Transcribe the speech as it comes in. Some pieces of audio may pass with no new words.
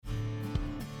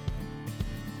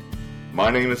My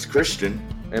name is Christian.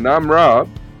 And I'm Rob.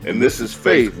 And this is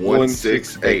Faith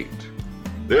 168.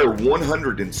 There are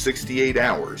 168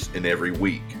 hours in every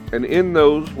week. And in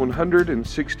those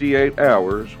 168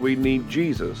 hours, we need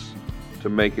Jesus to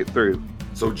make it through.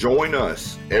 So join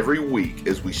us every week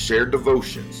as we share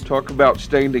devotions, Talk about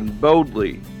standing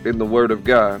boldly in the Word of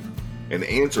God, and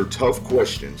answer tough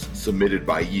questions submitted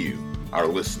by you, our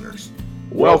listeners.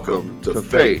 Welcome to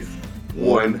Faith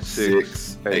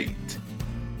 168.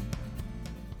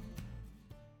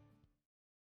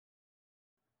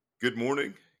 Good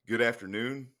morning, good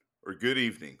afternoon, or good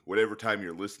evening, whatever time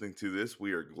you're listening to this.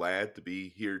 We are glad to be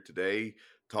here today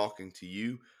talking to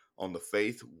you on the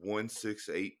Faith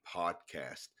 168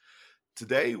 podcast.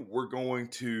 Today, we're going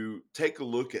to take a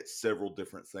look at several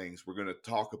different things. We're going to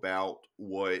talk about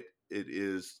what it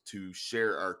is to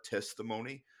share our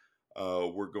testimony.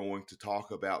 We're going to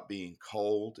talk about being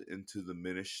called into the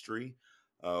ministry.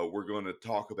 We're going to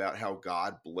talk about how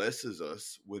God blesses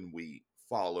us when we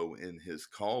follow in his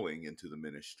calling into the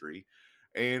ministry.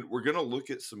 And we're going to look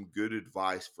at some good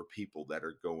advice for people that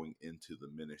are going into the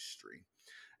ministry.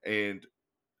 And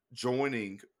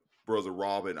joining Brother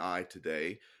Rob and I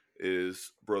today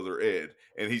is Brother Ed.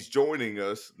 And he's joining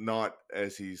us not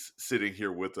as he's sitting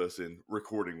here with us and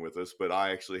recording with us, but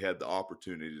I actually had the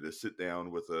opportunity to sit down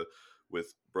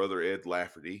with Brother Ed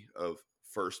Lafferty of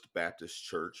First Baptist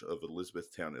Church of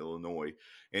Elizabethtown, Illinois,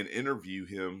 and interview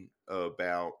him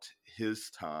about his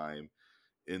time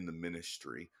in the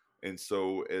ministry. And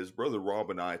so as Brother Rob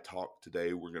and I talk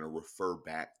today, we're going to refer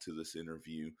back to this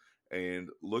interview and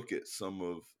look at some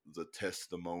of the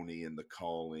testimony and the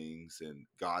callings and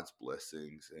God's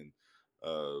blessings and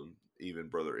even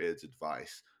Brother Ed's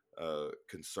advice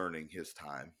concerning his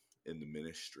time in the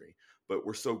ministry. But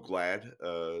we're so glad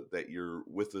that you're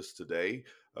with us today.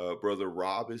 Brother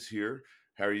Rob is here.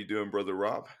 How are you doing, Brother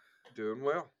Rob? Doing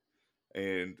well.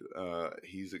 And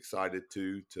he's excited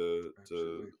to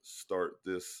start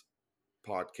this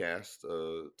podcast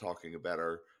talking about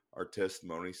our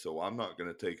testimony. So I'm not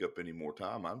going to take up any more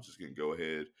time. I'm just going to go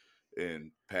ahead and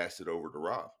pass it over to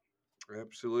Rob.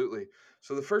 Absolutely.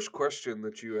 So the first question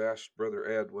that you asked Brother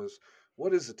Ed was,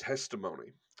 what is a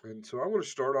testimony? And so I want to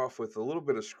start off with a little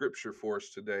bit of scripture for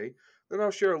us today. Then I'll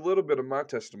share a little bit of my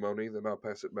testimony. Then I'll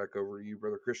pass it back over to you,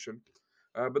 Brother Christian.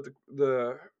 But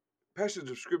the passage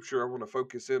of scripture I want to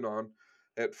focus in on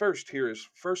at first here is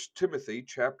 1 Timothy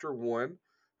chapter 1,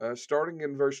 starting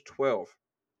in verse 12.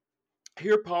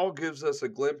 Here Paul gives us a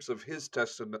glimpse of his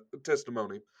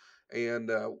testimony. And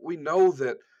we know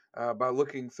that by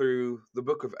looking through the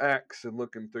book of Acts and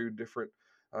looking through different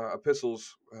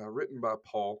epistles written by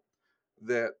Paul,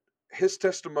 that his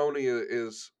testimony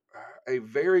is a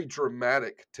very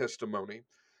dramatic testimony.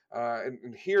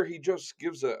 And here he just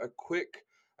gives a quick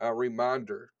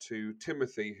reminder to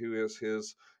Timothy, who is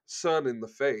his son in the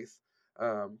faith.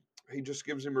 He just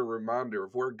gives him a reminder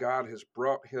of where God has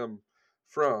brought him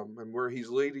from and where he's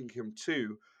leading him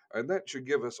to. And that should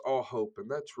give us all hope.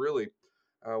 And that's really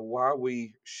why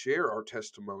we share our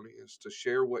testimony, is to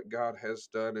share what God has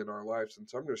done in our lives. And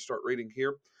so I'm going to start reading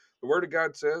here. The Word of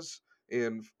God says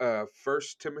in 1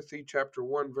 Timothy chapter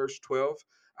 1, verse 12,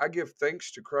 I give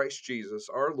thanks to Christ Jesus,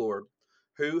 our Lord,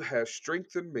 who has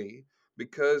strengthened me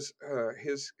because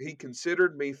he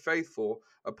considered me faithful,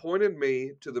 appointed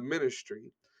me to the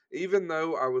ministry, even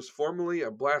though I was formerly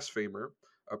a blasphemer,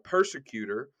 a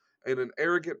persecutor, and an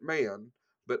arrogant man.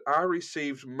 But I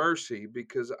received mercy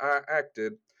because I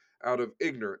acted out of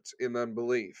ignorance in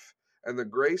unbelief. And the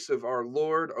grace of our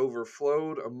Lord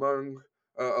overflowed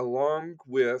along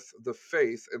with the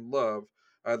faith and love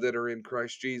that are in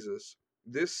Christ Jesus.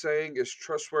 This saying is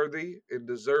trustworthy and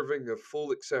deserving of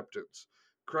full acceptance.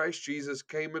 Christ Jesus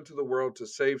came into the world to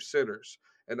save sinners,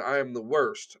 and I am the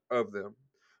worst of them.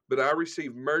 But I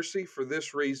received mercy for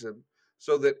this reason,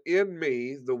 so that in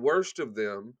me, the worst of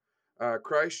them,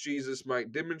 Christ Jesus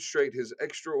might demonstrate his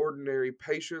extraordinary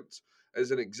patience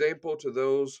as an example to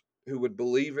those who would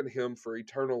believe in him for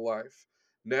eternal life.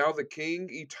 Now the King,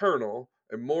 eternal,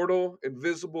 immortal,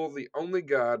 invisible, the only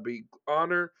God, be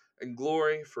honor and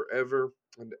glory forever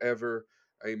and ever.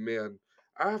 Amen.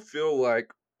 I feel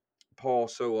like Paul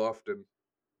so often.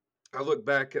 I look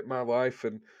back at my life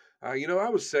and, I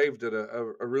was saved at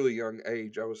a really young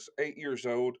age. I was 8 years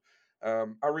old.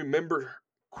 I remember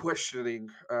questioning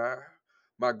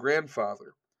my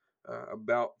grandfather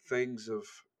about things of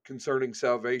concerning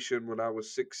salvation when I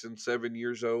was 6 and 7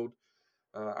 years old.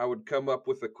 I would come up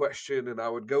with a question and I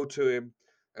would go to him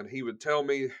and he would tell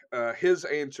me his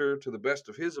answer to the best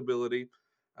of his ability.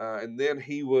 And then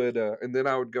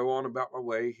I would go on about my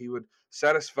way. He would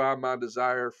satisfy my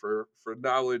desire for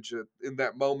knowledge in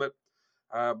that moment.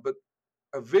 But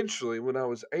eventually, when I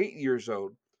was 8 years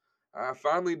old, I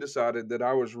finally decided that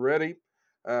I was ready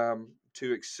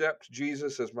to accept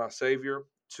Jesus as my Savior,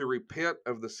 to repent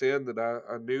of the sin that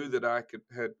I knew that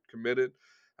had committed,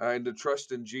 and to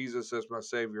trust in Jesus as my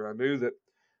Savior. I knew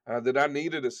that I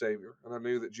needed a Savior, and I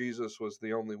knew that Jesus was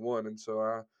the only one, and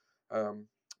um,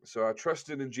 so I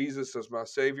trusted in Jesus as my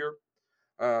Savior.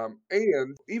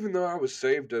 And even though I was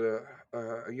saved at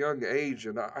a young age,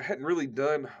 and I hadn't really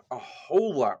done a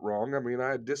whole lot wrong. I mean,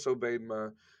 I had disobeyed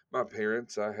my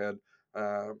parents. I had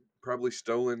probably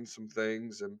stolen some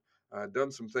things and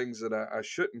done some things that I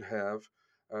shouldn't have.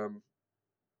 Um,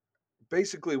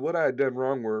 Basically what I had done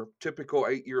wrong were typical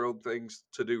 8-year-old things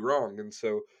to do wrong, and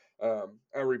so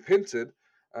I repented,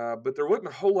 but there wasn't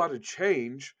a whole lot of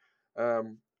change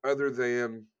other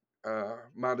than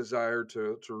my desire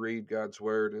to read God's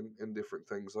word and different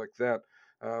things like that.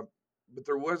 Uh, but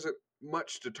there wasn't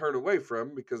much to turn away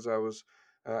from because I was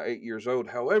 8 years old.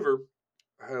 However,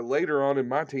 later on in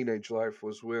my teenage life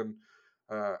was when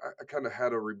I kind of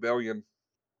had a rebellion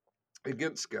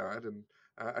against God, and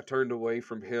I turned away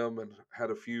from Him and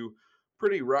had a few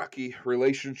pretty rocky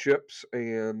relationships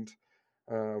and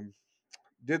um,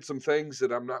 did some things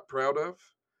that I'm not proud of.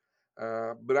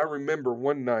 But I remember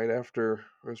one night after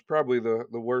it was probably the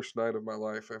worst night of my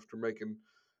life after making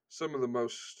some of the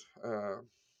most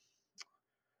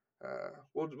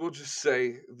we'll just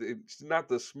say it's not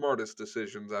the smartest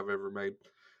decisions I've ever made.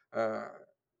 Uh,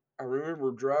 I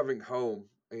remember driving home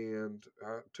and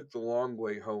took the long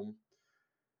way home,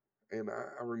 and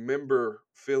I remember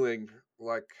feeling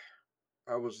like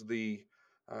I was the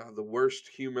worst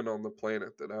human on the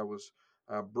planet. That I was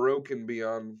broken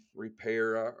beyond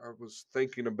repair. I was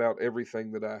thinking about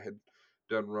everything that I had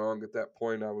done wrong. At that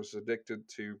point, I was addicted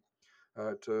to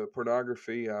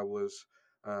pornography. I was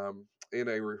in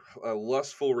a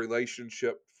lustful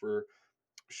relationship for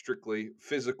strictly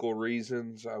physical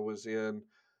reasons. I was in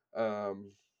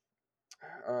um,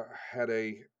 had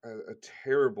a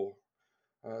terrible,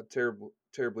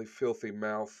 terribly filthy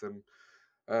mouth, and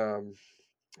um,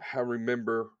 I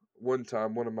remember one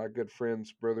time one of my good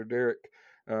friends, Brother Derek,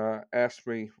 asked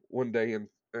me one day in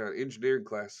engineering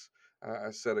class.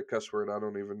 I said a cuss word. I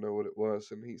don't even know what it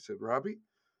was. And he said, Robbie,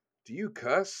 do you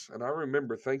cuss? And I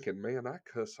remember thinking, man, I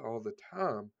cuss all the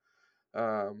time.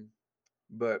 Um,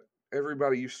 but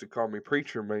everybody used to call me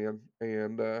Preacher Man.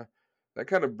 And that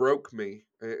kind of broke me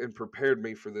and prepared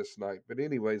me for this night. But,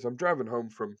 anyways, I'm driving home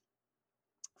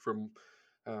from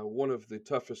one of the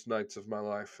toughest nights of my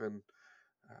life. And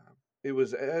uh, it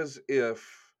was as if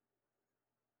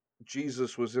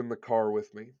Jesus was in the car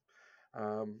with me.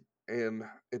 And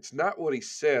it's not what he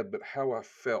said, but how I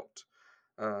felt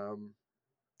um,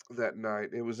 that night.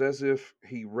 It was as if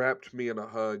he wrapped me in a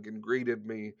hug and greeted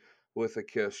me with a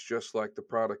kiss, just like the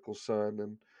prodigal son,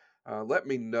 and let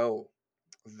me know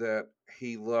that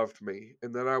he loved me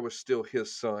and that I was still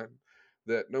his son.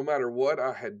 That no matter what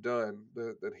I had done,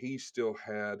 that he still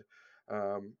had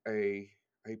a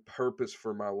purpose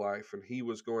for my life, and he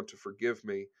was going to forgive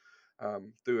me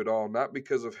through it all, not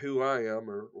because of who I am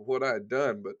or what I had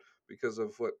done, but because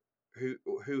of who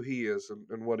who he is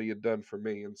and what he had done for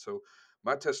me. And so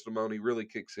my testimony really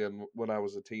kicks in when I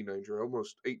was a teenager,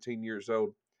 almost 18 years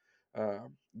old. uh,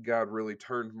 God really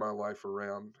turned my life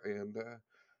around, and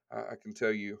I can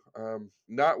tell you,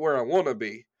 not where I want to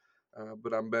be,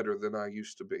 but I'm better than I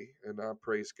used to be, and I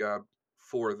praise God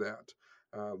for that.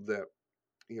 That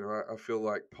I feel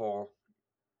like Paul.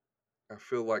 I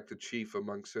feel like the chief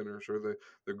among sinners, or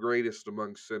the greatest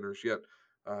among sinners. Yet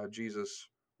Jesus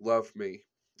loved me,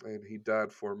 and He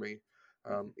died for me,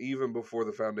 Mhm. even before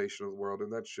the foundation of the world,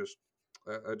 and that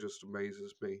just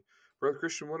amazes me. Brother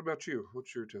Christian, what about you?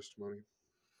 What's your testimony?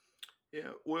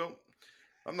 Yeah, well,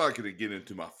 I'm not going to get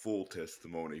into my full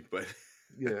testimony, but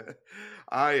Yeah,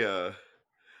 I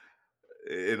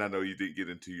and I know you didn't get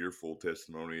into your full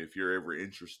testimony. If you're ever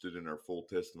interested in our full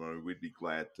testimony, we'd be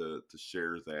glad to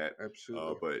share that.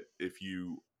 absolutely. But if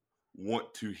you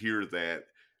want to hear that,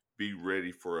 be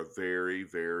ready for a very,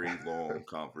 very long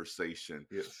conversation.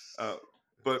 Yes. Uh,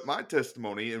 but Yes. my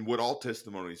testimony, and what all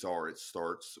testimonies are, it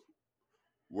starts: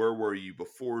 where were you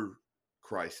before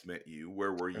Christ met you?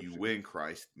 Where were you Absolutely. when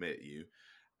Christ met you?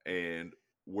 And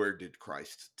where did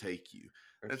Christ take you?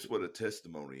 That's what Absolutely. a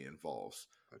testimony involves.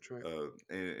 That's right.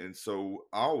 And so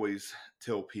I always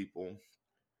tell people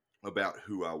about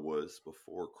who I was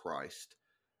before Christ,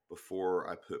 before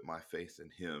I put my faith in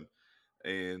Him.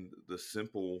 And the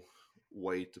simple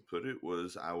way to put it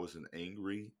was I was an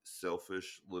angry,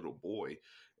 selfish little boy.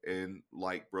 And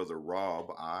like Brother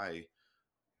Rob, I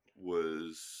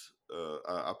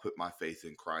put my faith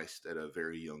in Christ at a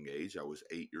very young age. I was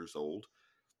 8 years old,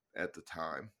 at the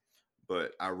time.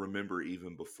 But I remember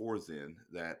even before then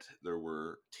that there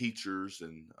were teachers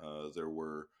and there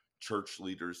were church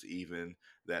leaders even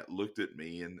that looked at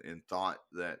me and thought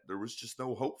that there was just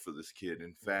no hope for this kid.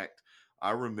 In Mm. fact,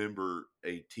 I remember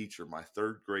a teacher, my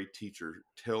third grade teacher,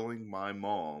 telling my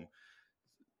mom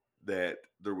that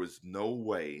there was no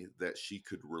way that she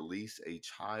could release a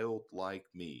child like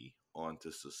me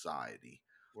onto society.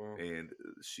 Wow. And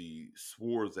she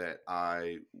swore that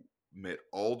I met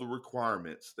all the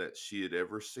requirements that she had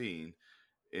ever seen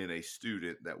in a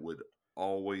student that would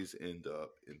always end up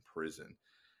in prison.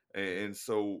 Mm. And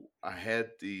so I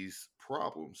had these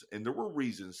problems, and there were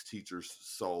reasons teachers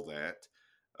saw that.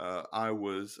 I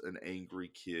was an angry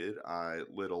kid. I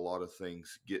let a lot of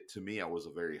things get to me. I was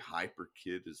a very hyper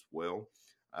kid as well.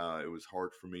 It was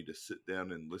hard for me to sit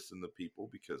down and listen to people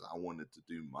because I wanted to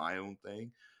do my own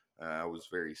thing. I was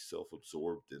very self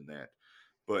absorbed in that.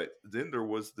 But then there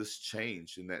was this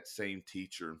change in that same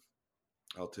teacher.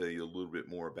 I'll tell you a little bit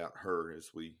more about her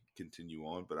as we continue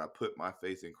on. But I put my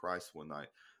faith in Christ one night.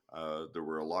 There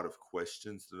were a lot of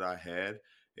questions that I had,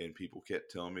 and people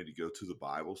kept telling me to go to the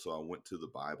Bible. So I went to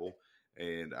the Bible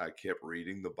and I kept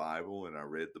reading the Bible, and I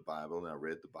read the Bible, and I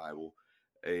read the Bible.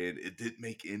 And it didn't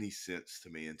make any sense to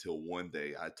me until one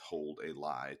day I told a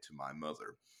lie to my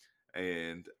mother,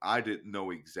 and I didn't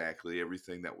know exactly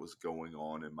everything that was going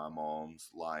on in my mom's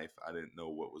life. I didn't know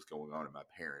what was going on in my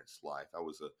parents' life. I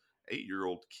was a 8-year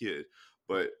old kid, Mm.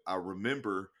 but I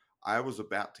remember I was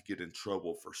about to get in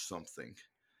trouble for something,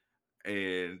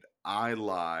 and I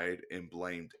lied and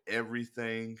blamed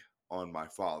everything on my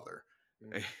father.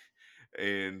 Mm.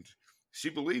 And she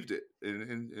believed it,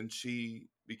 and she,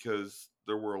 because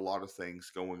there were a lot of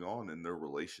things going on in their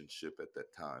relationship at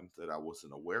that time that I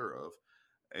wasn't aware of.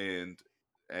 And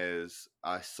as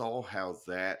I saw how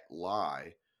that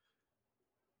lie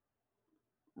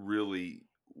really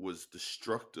was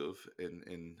destructive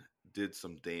and did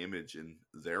some damage in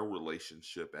their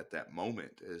relationship at that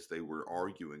moment as they were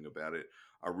arguing about it,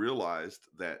 I realized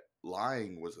that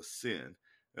lying was a sin.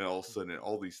 And all of a sudden,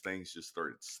 all these things just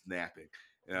started snapping.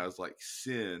 And I was like,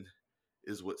 sin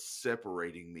is what's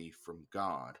separating me from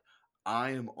God.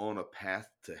 I am on a path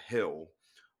to hell,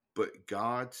 but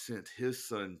God sent his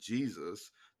son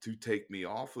Jesus to take me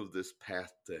off of this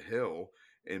path to hell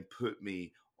and put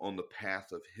me on the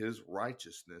path of his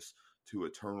righteousness to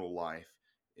eternal life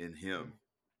in Mm. him.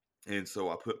 And so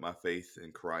I put my faith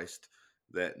in Christ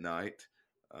that night.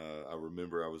 I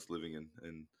remember I was living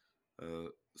in a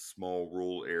small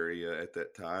rural area at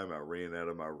that time. I ran out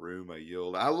of my room. I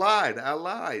yelled, "I lied! I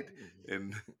lied!"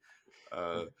 And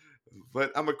uh,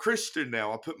 but I'm a Christian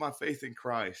now. I put my faith in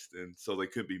Christ, and so they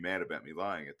couldn't be mad about me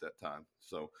lying at that time.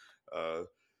 So, uh,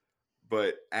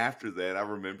 but after that, I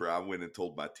remember I went and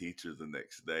told my teacher the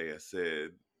next day. I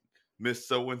said, "Miss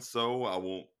So and So, I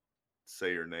won't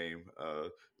say her name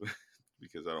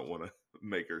because I don't want to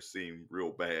make her seem real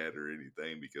bad or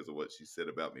anything because of what she said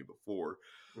about me before."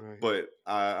 Right. But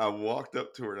I walked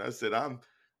up to her and I said,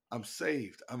 I'm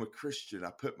saved. I'm a Christian.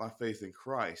 I put my faith in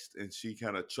Christ." And she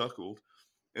kind of chuckled,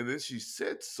 and then she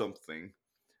said something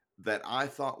that I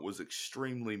thought was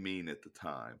extremely mean at the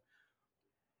time,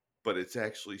 but it's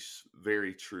actually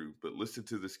very true. But listen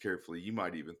to this carefully. You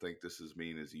might even think this is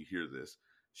mean as you hear this.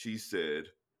 She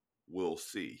said, "We'll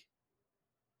see."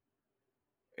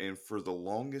 And for the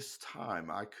longest time,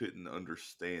 I couldn't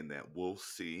understand that. "We'll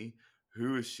see."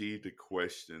 Who is she to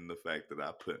question the fact that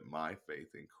I put my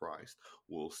faith in Christ?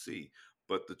 We'll see.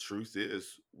 But the truth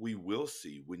is, we will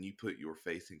see. When you put your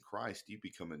faith in Christ, you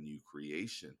become a new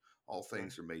creation. All Right.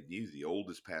 things are made new. The old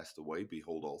has passed away.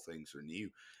 Behold, all things are new.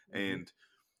 Mm-hmm. And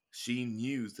she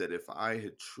knew that if I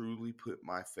had truly put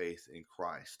my faith in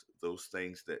Christ, those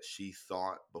things that she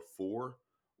thought before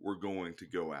were going to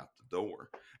go out the door.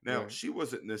 Now, Right. she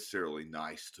wasn't necessarily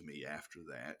nice to me after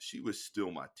that. She was still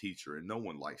my teacher, and no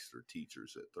one likes their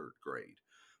teachers at third grade.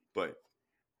 But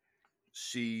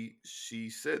she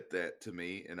said that to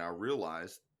me, and I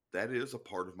realized that is a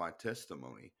part of my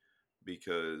testimony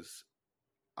because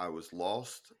I was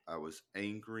lost, I was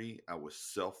angry, I was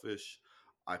selfish.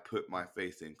 I put my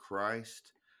faith in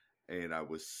Christ, and I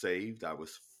was saved, I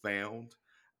was found.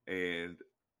 And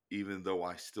even though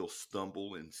I still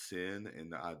stumble in sin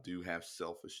and I do have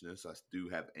selfishness, I do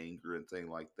have anger and things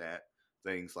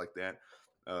like that,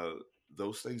 uh,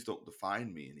 those things don't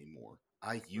define me anymore.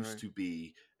 I used Right. to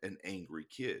be an angry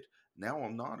kid. Now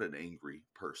I'm not an angry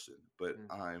person, but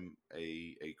Mm. I'm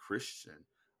a Christian.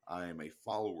 I am a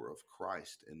follower of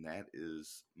Christ, and that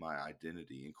is my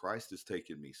identity. And Christ has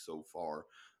taken me so far.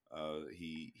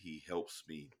 He helps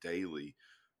me daily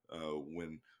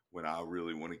when when I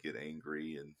really want to get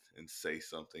angry and say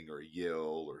something or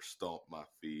yell or stomp my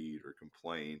feet or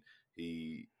complain,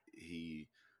 he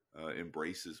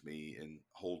embraces me and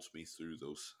holds me through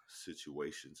those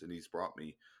situations, and he's brought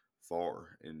me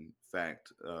far. In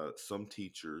fact, some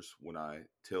teachers, when I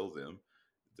tell them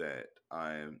that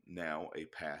I am now a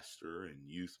pastor and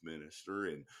youth minister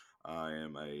and I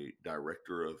am a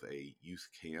director of a youth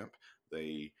camp,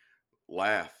 they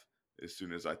laugh as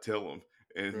soon as I tell them,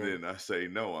 and Right. then I say,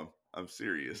 "No, I'm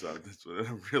serious. That's what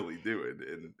I'm really doing,"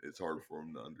 and it's hard for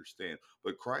them to understand.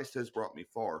 But Christ has brought me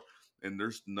far, and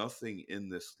there's nothing in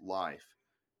this life,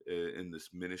 in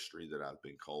this ministry that I've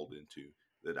been called into,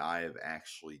 that I have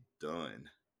actually done,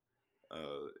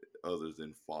 uh, other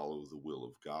than follow the will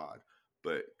of God.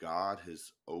 But God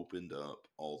has opened up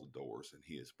all the doors, and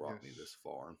He has brought me Yes. this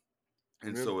far.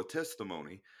 And Amen. so, a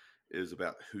testimony is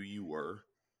about who you were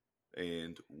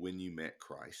and when you met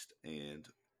Christ and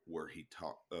where he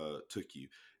took you.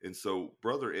 And so,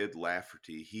 Brother Ed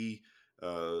Lafferty, he,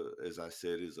 as I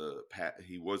said,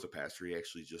 he was a pastor. He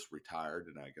actually just retired,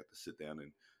 and I got to sit down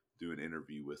and do an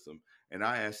interview with him. And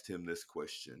I asked him this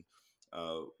question: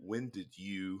 when did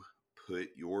you put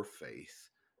your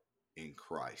faith in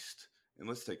Christ? And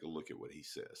let's take a look at what he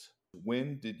says.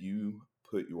 When did you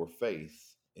put your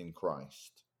faith in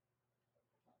Christ?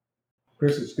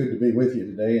 Chris, it's good to be with you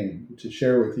today and to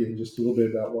share with you just a little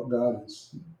bit about what God has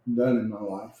done in my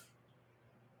life.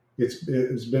 It's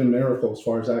been a miracle as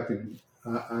far as I can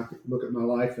look at my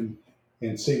life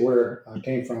and see where I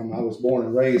came from. I was born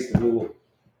and raised in a little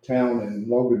town in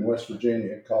Logan, West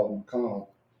Virginia called McConnell,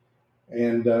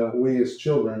 and we as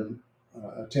children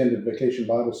attended vacation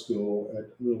Bible school at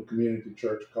a little community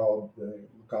church called the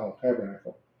McConnell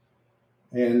Tabernacle,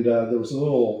 and there was a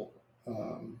little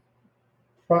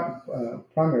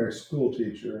primary school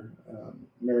teacher,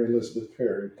 Mary Elizabeth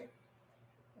Perry.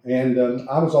 And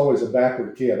I was always a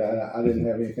backward kid. I didn't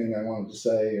have anything I wanted to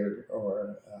say,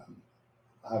 or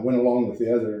I went along with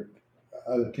the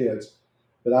other kids,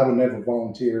 but I would never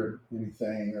volunteer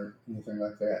anything or anything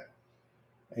like that.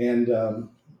 And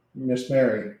Miss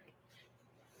Mary,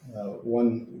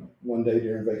 one day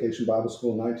during Vacation Bible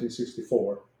School in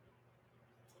 1964,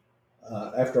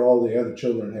 after all the other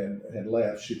children had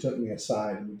left, she took me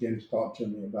aside and began to talk to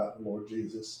me about the Lord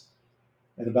Jesus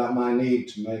and about my need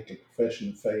to make a profession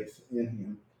of faith in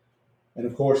Him. And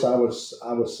of course, I was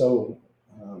so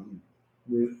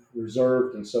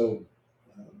reserved and so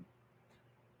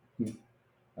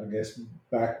I guess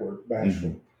backward,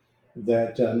 bashful,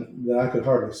 that I could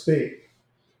hardly speak.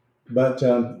 But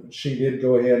she did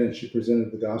go ahead and she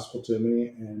presented the gospel to me,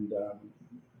 and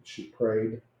she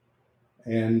prayed.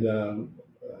 And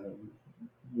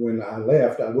when I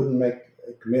left, I wouldn't make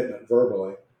a commitment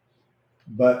verbally,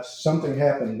 but something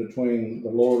happened between the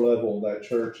lower level of that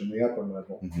church and the upper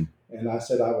level. And I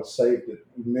said I was saved at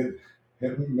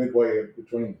midway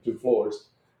between the two floors,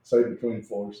 saved between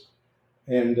floors.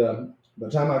 And by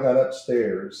the time I got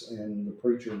upstairs and the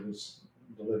preacher was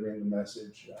delivering the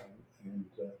message, and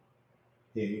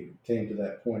he came to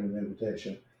that point of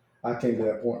invitation, I came to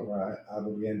that point where I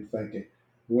began thinking,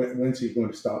 when's he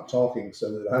going to stop talking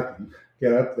so that I can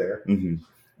get up there?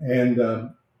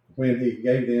 And when he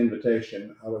gave the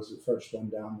invitation, I was the first one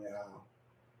down the aisle.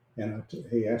 And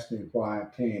he asked me why I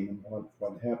came and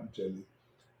what happened to me.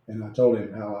 And I told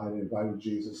him how I had invited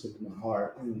Jesus into my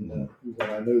heart, and that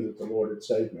I knew that the Lord had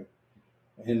saved me.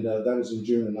 And that was in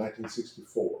June of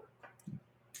 1964.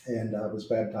 And I was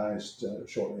baptized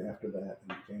shortly after that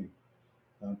and became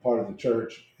part of the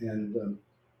church. And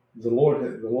the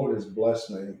Lord has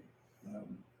blessed me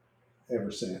um,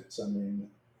 ever since. I mean,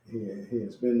 he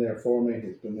has been there for me.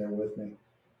 He's been there with me.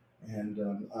 And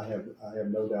I have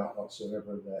no doubt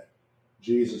whatsoever that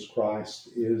Jesus Christ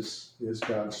is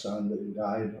God's Son, that He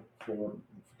died for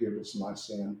forgiveness of my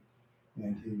sin,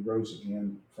 and He rose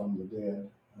again from the dead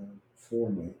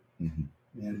for me.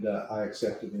 And I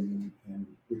accepted Him and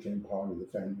became part of the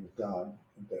family of God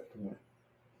at that point.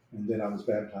 And then I was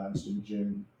baptized in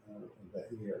June of that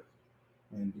year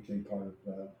and became part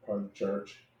of the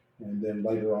church. And then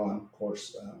later on, of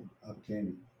course, I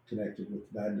became connected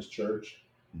with Baptist Church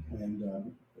and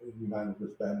united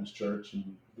with Baptist Church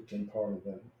and became part of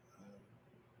the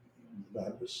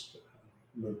Baptist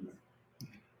movement.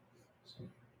 So,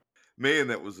 Man,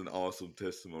 that was an awesome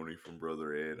testimony from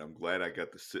Brother Ed. I'm glad I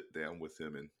got to sit down with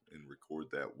him and record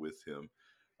that with him.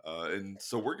 And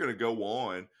so we're going to go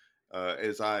on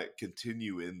as I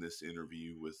continue in this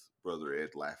interview with Brother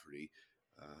Ed Lafferty.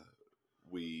 Uh,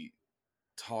 we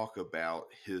talk about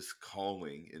his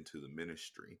calling into the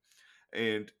ministry.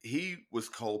 And he was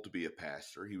called to be a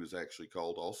pastor. He was actually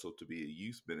called also to be a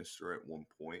youth minister at one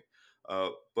point.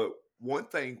 But one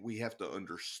thing we have to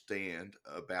understand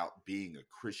about being a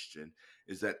Christian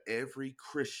is that every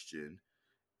Christian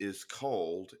is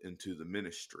called into the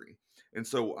ministry. And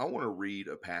so I want to read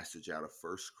a passage out of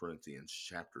First Corinthians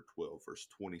chapter 12, verse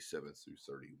 27 through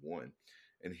 31.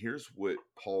 And here's what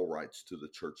Paul writes to the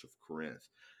church of Corinth.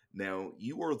 Now,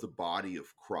 you are the body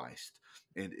of Christ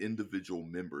and individual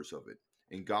members of it.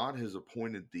 And God has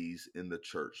appointed these in the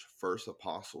church: first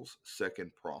apostles,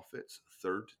 second prophets,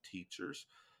 third teachers,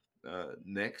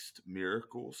 next,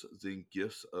 miracles, then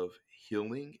gifts of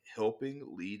healing, helping,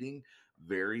 leading,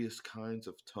 various kinds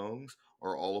of tongues.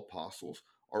 Are all apostles?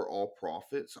 Are all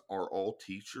prophets? Are all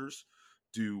teachers?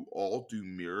 Do all do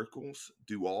miracles?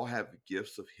 Do all have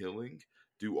gifts of healing?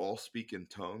 Do all speak in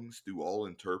tongues? Do all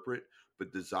interpret?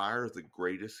 But desire the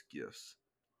greatest gifts,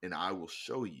 and I will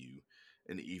show you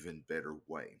an even better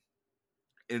way.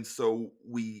 And so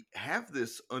we have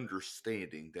this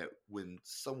understanding that when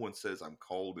someone says, I'm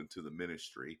called into the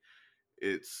ministry,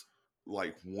 it's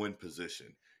like one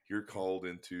position. You're called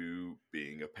into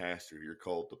being a pastor, you're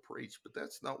called to preach, but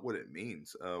that's not what it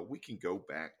means. We can go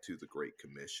back to the Great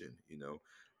Commission,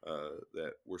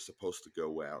 that we're supposed to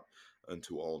go out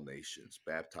unto all nations,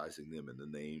 baptizing them in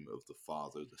the name of the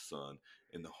Father, the Son,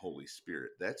 and the Holy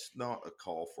Spirit. That's not a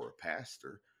call for a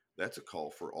pastor, that's a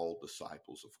call for all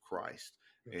disciples of Christ.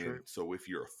 That's And right. so if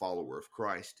you're a follower of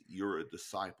Christ, you're a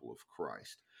disciple of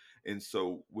Christ. And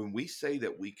so when we say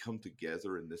that we come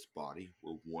together in this body,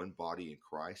 we're one body in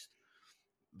Christ,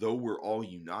 though we're all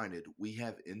united, we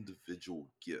have individual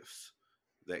gifts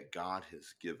that God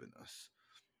has given us.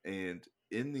 And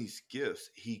in these gifts,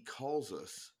 he calls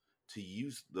us to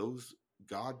use those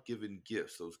God given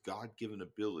gifts, those God given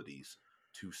abilities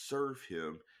to serve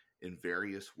him in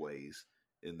various ways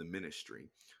in the ministry.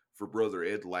 For Brother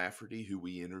Ed Lafferty, who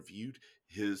we interviewed,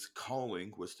 his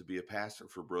calling was to be a pastor.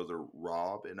 For Brother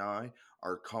Rob and I,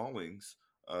 our callings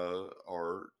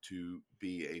are to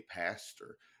be a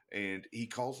pastor. And he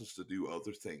calls us to do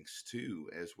other things too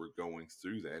as we're going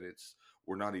through that.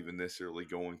 We're not even necessarily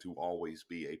going to always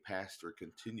be a pastor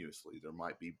continuously. There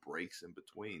might be breaks in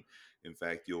between. In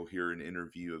fact, you'll hear an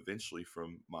interview eventually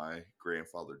from my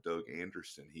grandfather, Doug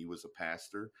Anderson. He was a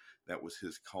pastor, that was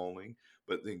his calling,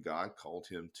 but then God called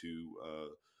him to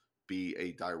be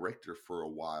a director for a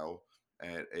while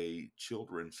at a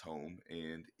children's home,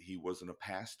 and he wasn't a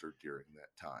pastor during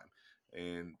that time.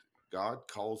 And God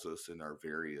calls us in our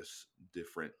various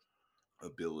different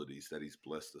abilities that he's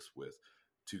blessed us with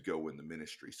to go in the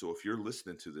ministry. So if you're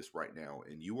listening to this right now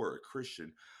and you are a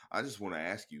Christian, I just want to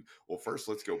ask you, well, first,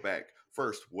 let's go back.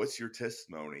 First, what's your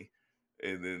testimony?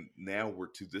 And then now we're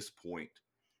to this point.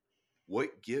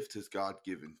 What gift has God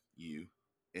given you?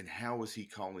 And how is he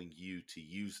calling you to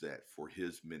use that for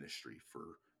his ministry, for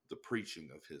the preaching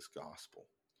of his gospel?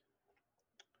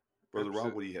 Brother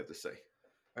Rob, Absolutely. what do you have to say?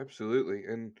 Absolutely.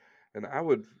 And I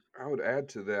would add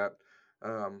to that.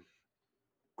 Um,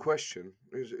 Question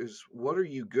is what are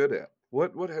you good at?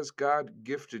 What has God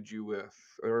gifted you with?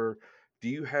 Or do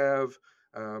you have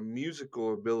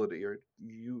musical ability? Are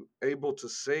you able to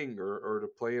sing or to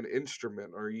play an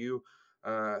instrument? Are you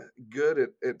uh, good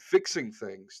at fixing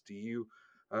things? Do you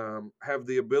have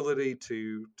the ability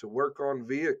to work on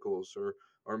vehicles?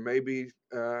 Or maybe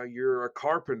you're a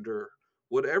carpenter?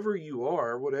 Whatever you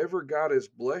are, whatever God has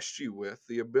blessed you with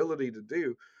the ability to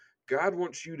do, God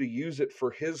wants you to use it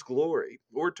for His glory.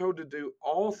 We're told to do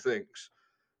all things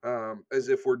as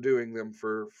if we're doing them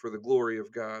for the glory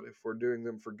of God, if we're doing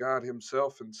them for God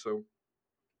Himself. And so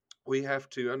we have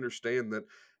to understand that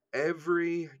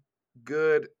every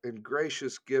good and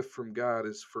gracious gift from God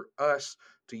is for us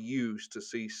to use to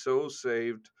see souls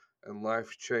saved and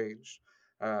life changed.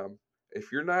 Um,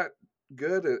 if you're not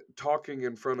good at talking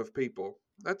in front of people,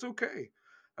 that's okay.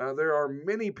 There are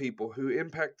many people who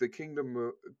impact the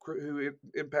kingdom,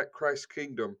 impact Christ's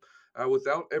kingdom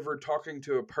without ever talking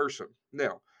to a person.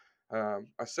 Now,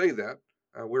 I say that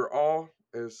we're all,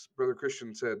 as Brother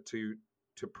Christian said, to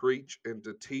preach and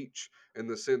to teach in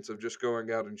the sense of just going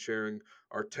out and sharing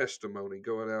our testimony,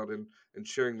 going out and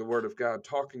sharing the word of God,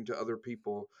 talking to other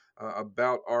people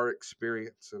about our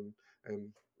experience and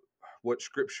what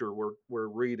scripture we're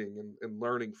reading and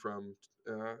learning from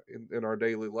in our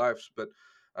daily lives.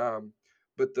 Um,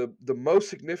 but the most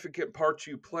significant part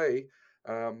you play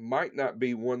might not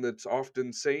be one that's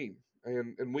often seen.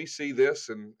 And we see this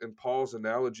in Paul's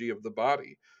analogy of the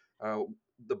body. Uh,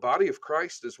 the body of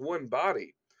Christ is one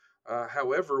body.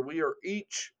 However, we are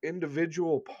each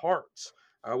individual parts.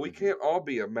 We Mm-hmm. can't all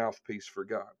be a mouthpiece for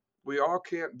God. We all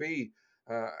can't be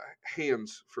uh,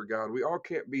 hands for God. We all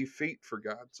can't be feet for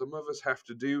God. Some of us have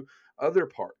to do other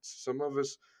parts. Some of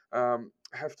us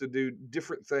have to do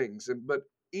different things, but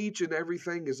each and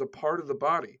everything is a part of the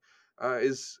body.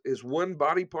 Is one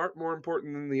body part more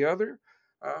important than the other?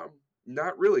 Um,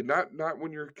 Not really. Not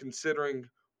when you're considering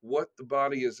what the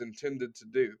body is intended to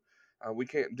do. We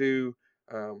can't do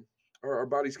um, our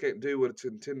bodies can't do what it's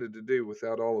intended to do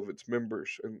without all of its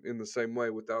members, and in the same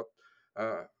way, without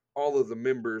uh, all of the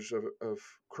members of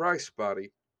Christ's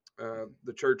body,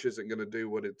 the church isn't going to do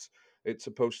what it's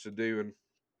supposed to do. And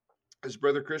as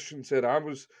Brother Christian said,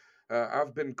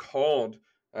 I've been called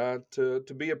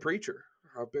to be a preacher.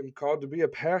 I've been called to be a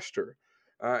pastor.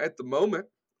 At the moment,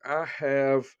 I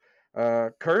have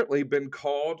currently been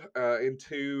called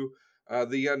into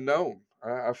the unknown.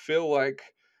 I feel like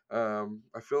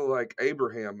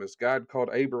Abraham, as God called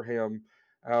Abraham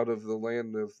out of the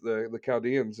land of the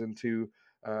Chaldeans into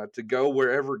to go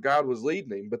wherever God was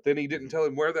leading him, but then He didn't tell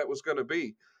him where that was going to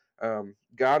be.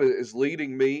 God is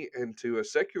leading me into a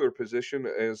secular position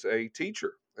as a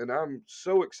teacher, and I'm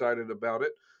so excited about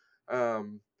it.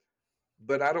 Um,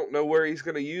 but I don't know where He's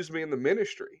going to use me in the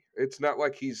ministry. It's not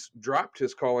like He's dropped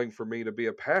His calling for me to be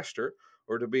a pastor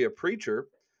or to be a preacher,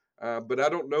 but I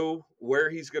don't know where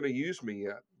He's going to use me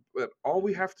yet. But all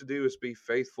we have to do is be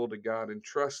faithful to God and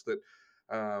trust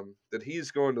that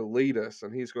He's going to lead us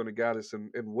and He's going to guide us,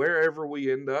 and wherever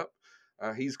we end up,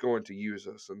 He's going to use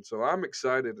us. And so I'm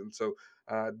excited. And so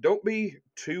don't be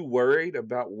too worried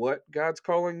about what God's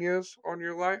calling is on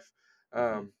your life.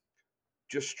 Mm-hmm. Um,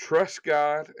 just trust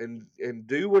God and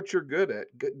do what you're good at.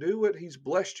 Do what He's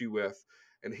blessed you with,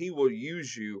 and He will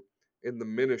use you in the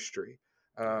ministry.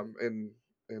 Yeah. Um, and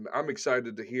and I'm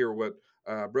excited to hear what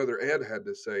Brother Ed had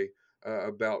to say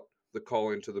about the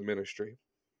call into the ministry.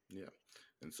 Yeah.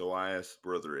 And so I asked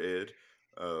Brother Ed,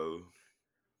 uh,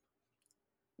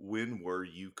 when were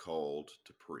you called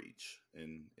to preach?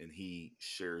 And he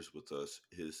shares with us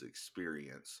his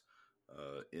experience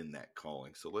in that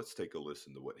calling. So let's take a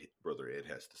listen to what Brother Ed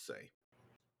has to say.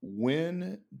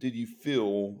 When did you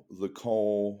feel the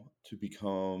call to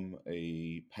become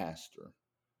a pastor?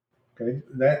 Okay,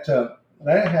 that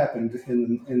happened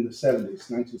in the 70s.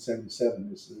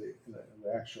 1977 is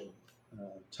the actual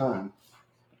time.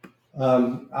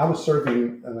 I was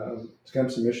serving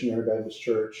Tecumseh Missionary Baptist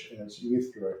Church as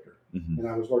youth director, and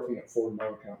I was working at Ford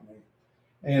Motor Company,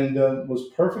 and was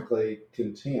perfectly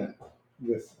content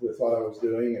with what I was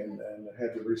doing, and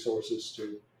had the resources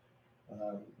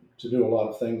um, to do a lot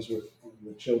of things with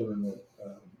the children that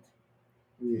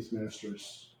youth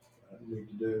ministers need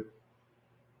to do.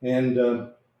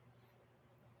 And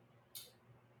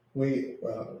we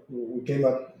came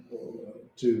up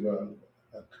to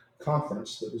a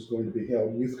conference that was going to be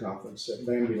held, youth conference at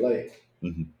Bambi Lake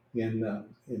in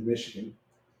Michigan,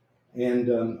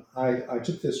 and I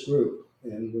took this group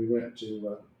and we went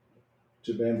to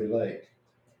Bambi Lake.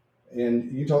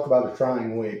 And you talk about a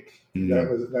trying week. That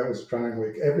was a trying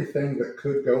week. Everything that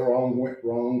could go wrong went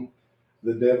wrong.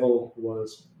 The devil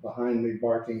was behind me,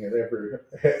 barking at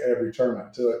every turn I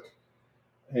took,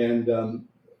 and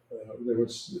there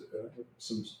was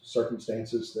some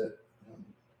circumstances that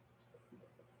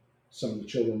some of the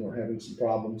children were having some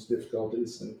problems,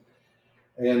 difficulties,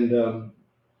 and the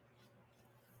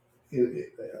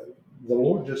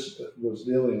Lord just was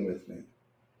dealing with me,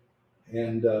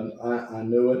 and I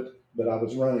knew it, but I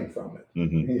was running from it.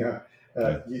 Yeah,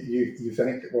 you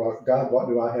think, well, God, what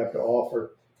do I have to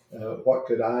offer? What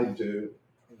could I do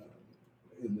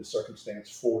in this circumstance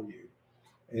for you?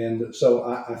 And so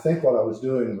I think what I was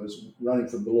doing was running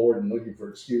from the Lord and looking for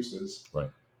excuses, right,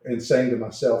 and saying to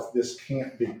myself, "This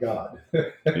can't be God.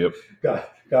 Yep.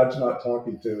 God's not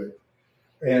talking to me."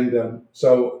 And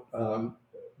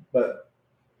but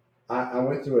I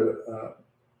went through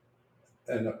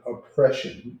an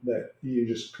oppression that you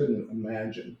just couldn't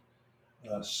imagine,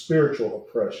 spiritual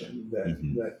oppression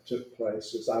that took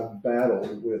place as I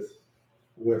battled with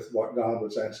what God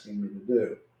was asking me to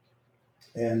do.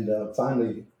 And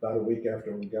finally, about a week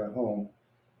after we got home,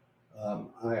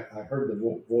 I heard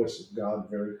the voice of God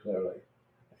very clearly.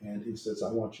 And He says,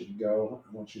 "I want you to go.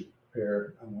 I want you to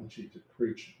prepare. I want you to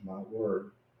preach my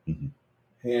word."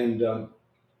 And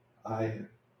I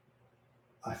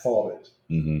fought it.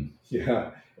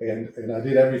 Yeah, and I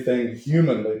did everything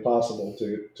humanly possible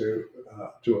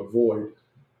to avoid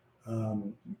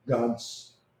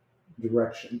God's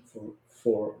direction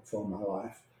for my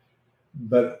life.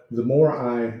 But the more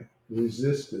I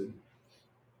resisted,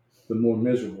 the more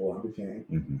miserable I became.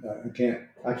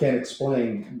 I can't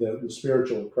explain the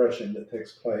spiritual oppression that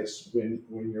takes place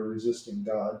when you're resisting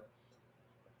God,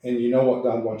 and you know what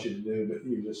God wants you to do, but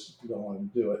you just don't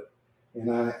want to do it. And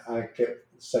I kept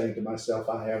saying to myself,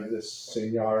 I have this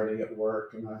seniority at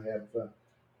work, and I have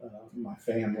my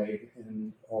family,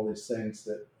 and all these things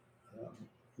that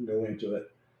go into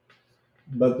it.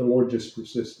 But the Lord just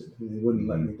persisted, and He wouldn't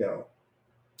let me go.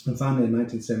 And finally, in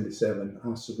 1977,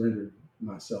 I surrendered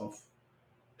myself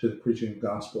to the preaching of the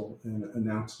gospel and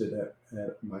announced it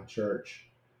at my church,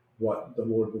 what the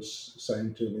Lord was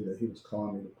saying to me, that He was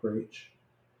calling me to preach.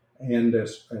 And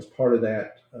as part of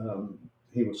that,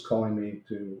 He was calling me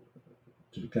to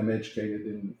become educated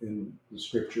in the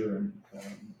Scripture, and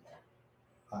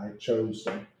I chose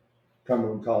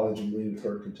Cumberland College in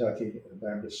Williamsburg, Kentucky, a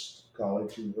Baptist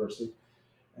college university.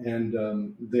 And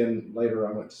then later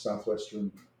I went to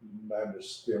Southwestern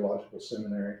Baptist Theological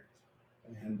Seminary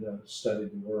and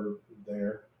studied the Word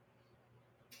there,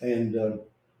 and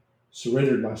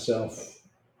surrendered myself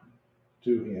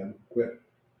to Him,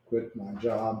 quit my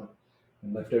job,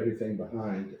 and left everything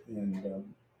behind,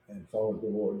 and followed the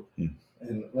Lord. Mm.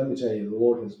 And let me tell you, the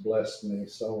Lord has blessed me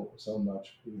so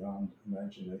much beyond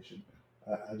imagination.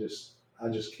 I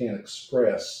just can't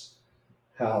express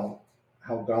how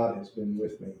God has been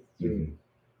with me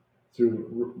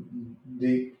through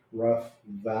deep, rough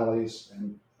valleys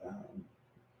and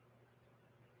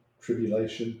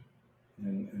tribulation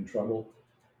and trouble.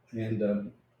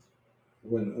 And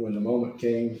when the moment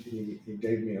came, he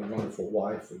gave me a wonderful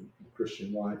wife, a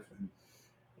Christian wife,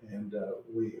 and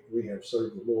we have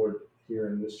served the Lord here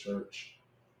in this church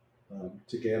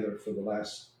together for the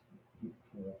last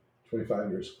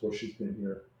 25 years. Of course, she's been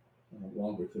here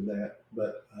longer than that,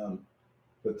 but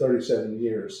 37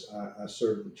 years I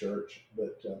served the church.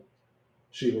 But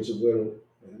she was a widow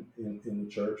in the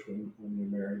church when we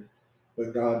married.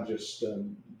 But God just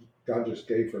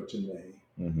gave her to me,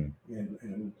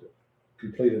 and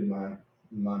completed my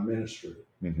ministry,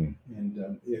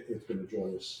 and it's been a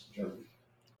joyous journey.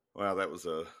 Wow, that was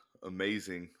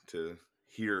amazing to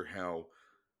hear how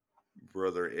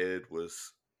Brother Ed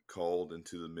was called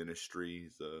into the ministry,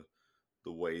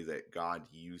 the way that God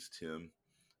used him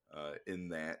in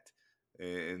that.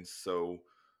 And so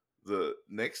the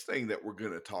next thing that we're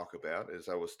going to talk about, as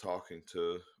I was talking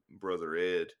to Brother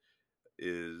Ed,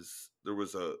 is there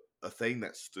was a thing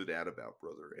that stood out about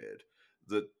Brother Ed.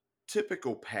 The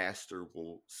typical pastor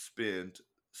will spend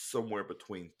somewhere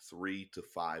between 3 to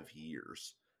 5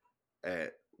 years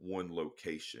at one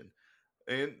location.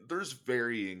 And there's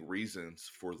varying reasons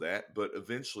for that, but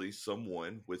eventually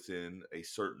someone within a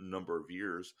certain number of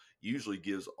years usually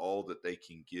gives all that they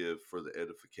can give for the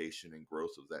edification and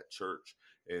growth of that church,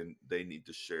 and they need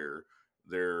to share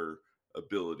their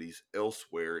abilities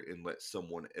elsewhere and let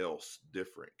someone else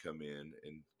different come in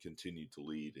and continue to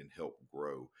lead and help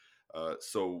grow.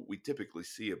 So we typically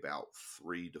see about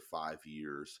 3 to 5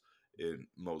 years in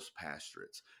most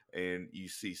pastorates, and you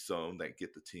see some that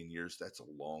get the 10 years. That's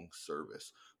a long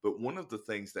service. But one of the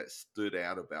things that stood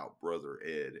out about Brother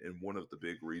Ed, and one of the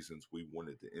big reasons we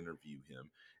wanted to interview him,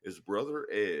 is Brother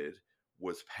Ed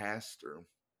was pastor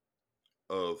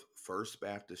of First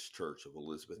Baptist Church of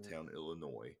Elizabethtown,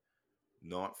 Illinois,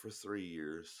 not for 3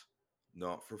 years,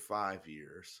 not for 5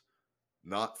 years,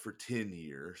 not for 10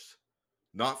 years,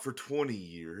 not for 20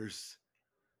 years,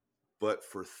 but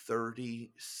for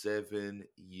 37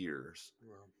 years.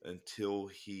 Wow. Until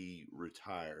he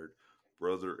retired.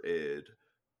 Brother Ed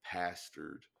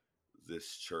pastored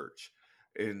this church.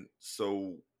 And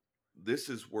so this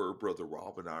is where Brother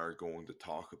Rob and I are going to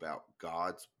talk about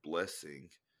God's blessing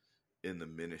in the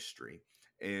ministry.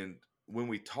 And when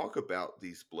we talk about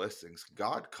these blessings,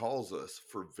 God calls us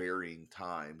for varying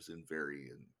times in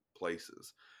varying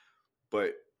places.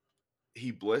 But He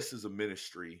blesses a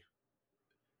ministry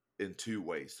in two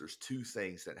ways. There's two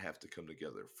things that have to come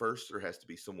together. First, there has to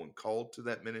be someone called to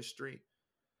that ministry,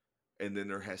 and then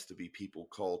there has to be people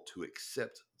called to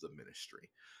accept the ministry.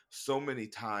 So many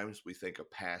times we think a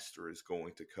pastor is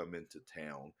going to come into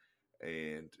town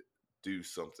and do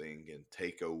something and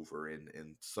take over,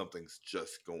 and something's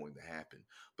just going to happen.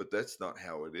 But that's not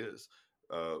how it is.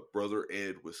 Brother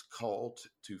Ed was called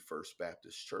to First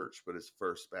Baptist Church, but his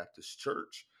First Baptist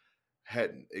Church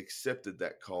hadn't accepted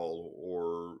that call,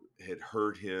 or had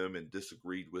heard him and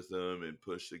disagreed with him and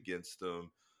pushed against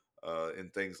him,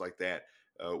 and things like that.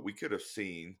 We could have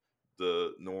seen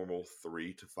the normal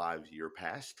 3 to 5 year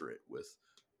pastorate with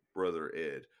Brother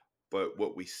Ed. But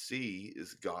what we see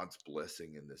is God's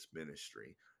blessing in this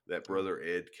ministry. That Brother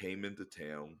Ed came into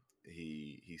town.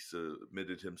 He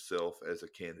submitted himself as a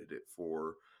candidate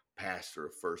for pastor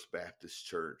of First Baptist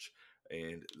Church,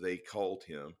 and they called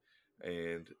him,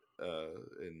 and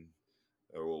and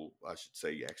well, I should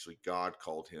say, actually, God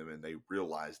called him, and they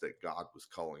realized that God was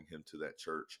calling him to that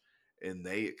church, and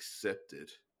they accepted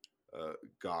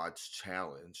God's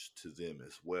challenge to them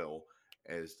as well.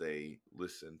 as they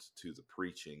listened to the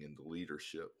preaching and the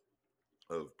leadership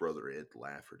of Brother Ed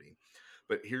Lafferty.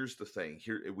 But here's the thing: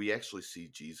 here we actually see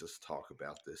Jesus talk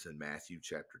about this in Matthew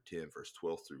chapter 10, verse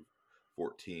 12 through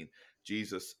 14.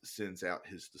 Jesus sends out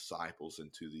his disciples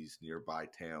into these nearby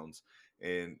towns,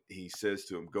 and he says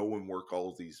to them, "Go and work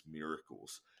all these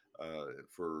miracles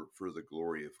for the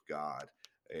glory of God,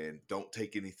 and don't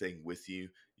take anything with you.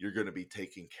 You're going to be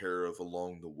taken care of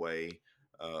along the way."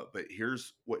 But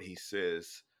here's what he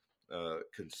says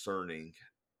concerning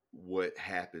what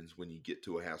happens when you get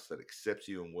to a house that accepts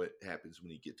you and what happens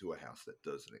when you get to a house that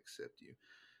doesn't accept you.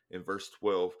 In verse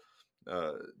 12,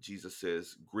 Jesus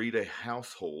says, "Greet a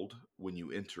household when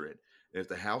you enter it. And if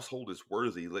the household is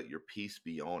worthy, let your peace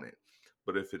be on it.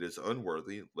 But if it is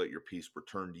unworthy, let your peace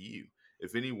return to you.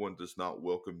 If anyone does not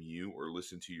welcome you or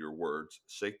listen to your words,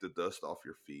 shake the dust off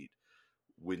your feet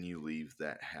when you leave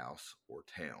that house or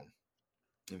town."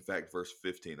 In fact, verse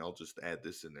 15, I'll just add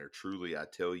this in there. "Truly, I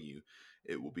tell you,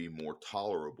 it will be more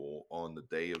tolerable on the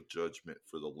day of judgment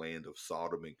for the land of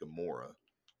Sodom and Gomorrah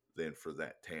than for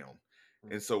that town."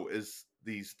 And so, as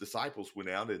these disciples went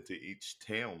out into each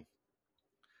town,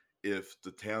 if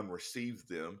the town received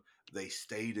them, they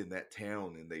stayed in that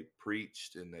town and they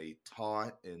preached and they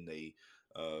taught and they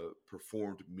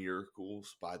performed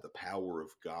miracles by the power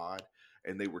of God,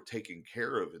 and they were taken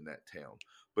care of in that town.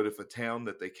 But if a town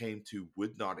that they came to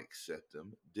would not accept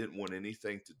them, didn't want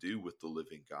anything to do with the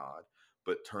living God,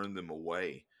 but turned them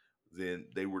away, then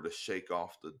they were to shake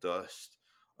off the dust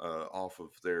off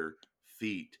of their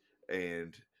feet,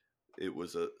 and it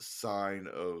was a sign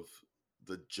of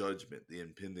the judgment, the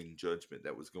impending judgment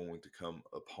that was going to come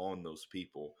upon those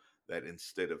people, that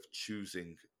instead of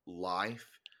choosing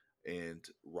life and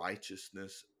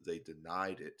righteousness, they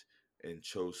denied it and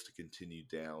chose to continue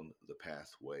down the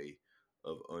pathway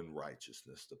of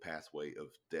unrighteousness, the pathway of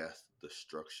death,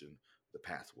 destruction, the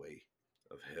pathway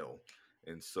of hell.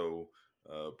 And so,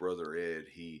 Brother Ed,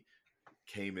 he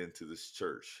came into this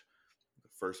church,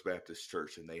 First Baptist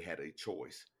Church, and they had a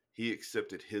choice. He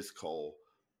accepted his call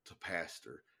to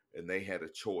pastor, and they had a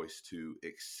choice to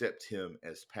accept him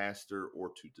as pastor or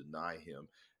to deny him.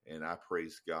 And I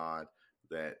praise God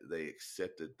that they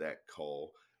accepted that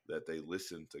call, that they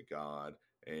listened to God,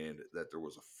 and that there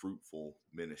was a fruitful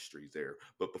ministry there.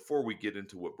 But before we get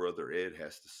into what Brother Ed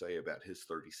has to say about his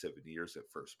 37 years at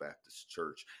First Baptist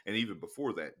Church, and even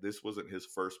before that, this wasn't his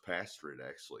first pastorate,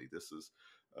 actually. This is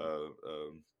uh,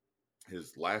 um,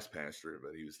 his last pastorate,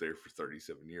 but he was there for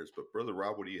 37 years. But Brother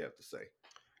Rob, what do you have to say?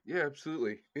 Yeah,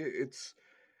 absolutely. It's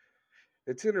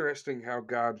interesting how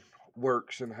God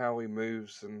works and how He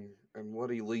moves and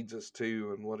what He leads us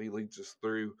to and what He leads us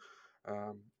through.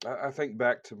 I think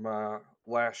back to my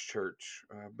last church,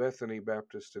 Bethany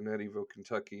Baptist in Eddyville,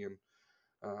 Kentucky, and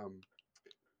um,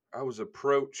 I was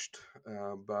approached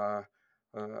by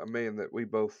a man that we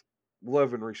both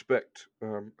love and respect.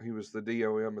 He was the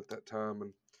DOM at that time,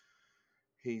 and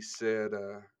he said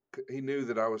he knew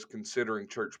that I was considering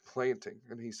church planting,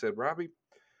 and he said, "Robbie,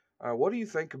 what do you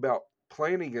think about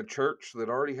planting a church that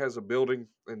already has a building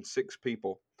and 6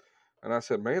 people?" And I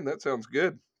said, "Man, that sounds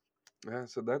good." And I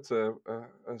said, "That's a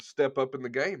step up in the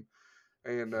game."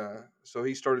 And so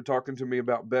he started talking to me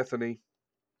about Bethany.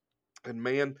 And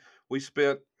man, we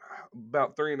spent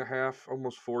about 3.5,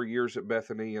 almost 4 years at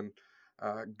Bethany. And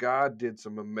God did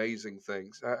some amazing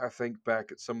things. I think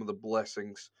back at some of the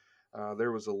blessings.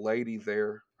 There was a lady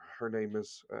there. Her name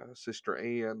is Sister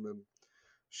Ann. And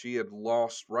she had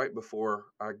lost right before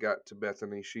I got to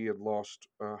Bethany. She had lost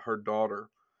her daughter,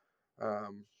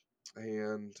 um,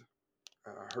 and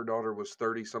her daughter was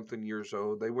 30 something years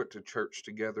old. They went to church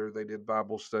together. They did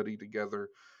Bible study together,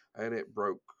 and it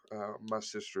broke my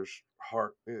sister's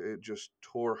heart. It just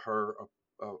tore her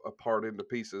apart into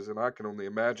pieces. And I can only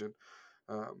imagine.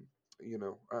 Um,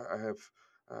 I have.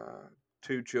 Uh,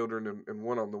 2 children and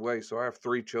one on the way, so I have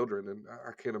 3 children, and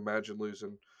I can't imagine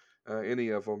losing any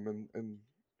of them. And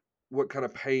what kind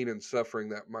of pain and suffering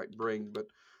that might bring. But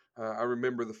I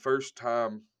remember the first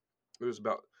time it was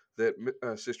about that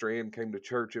Sister Ann came to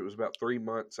church. It was about 3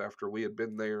 months after we had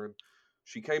been there, and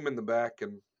she came in the back,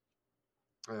 and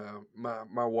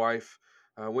my wife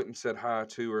went and said hi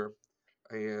to her,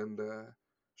 and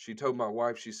she told my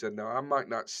wife, she said, "Now I might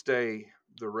not stay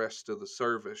the rest of the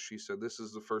service." She said, "This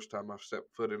is the first time I've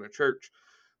stepped foot in a church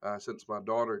since my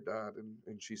daughter died,"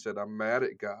 and she said, "I'm mad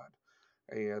at God,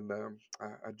 and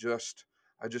I just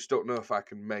don't know if I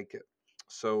can make it."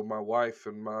 So my wife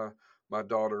and my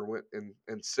daughter went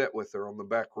and sat with her on the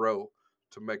back row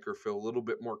to make her feel a little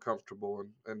bit more comfortable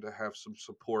and to have some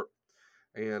support.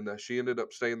 And she ended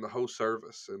up staying the whole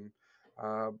service. And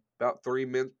about 3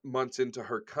 months into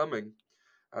her coming,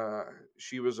 Uh,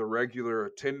 she was a regular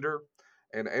attender,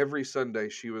 and every Sunday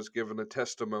she was given a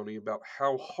testimony about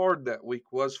how hard that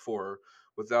week was for her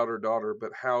without her daughter,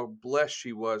 but how blessed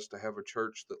she was to have a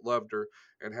church that loved her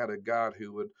and had a God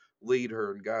who would lead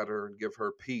her and guide her and give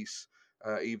her peace,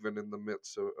 even in the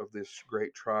midst of this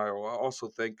great trial. I also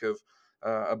think of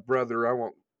a brother. I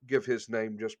won't give his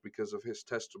name just because of his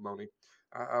testimony.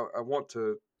 I want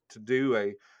to do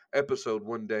a episode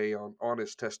one day on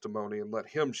his testimony and let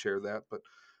him share that. But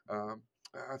um,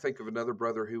 I think of another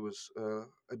brother who was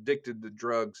addicted to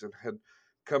drugs and had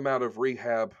come out of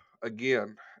rehab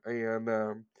again,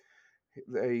 and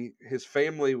his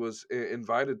family was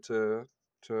invited to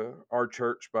our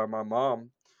church by my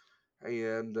mom,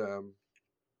 and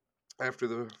after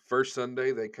the first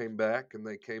Sunday, they came back and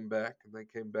they came back and they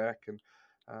came back, and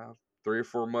 3 or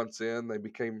 4 months in, they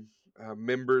became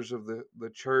members of the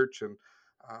church. And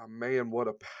man, what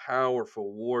a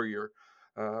powerful warrior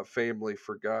family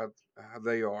for God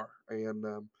they are. And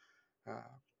uh,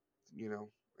 you know,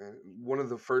 one of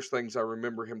the first things I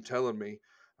remember him telling me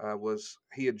was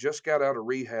he had just got out of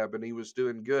rehab and he was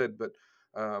doing good, but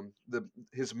the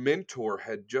his mentor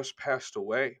had just passed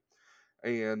away,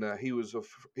 and he was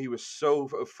so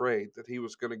afraid that he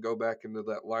was going to go back into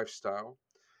that lifestyle.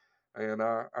 And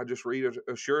I just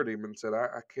assured him and said,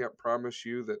 I can't promise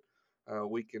you that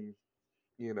we can,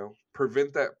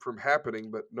 prevent that from happening,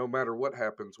 but no matter what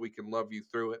happens, we can love you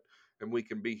through it, and we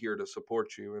can be here to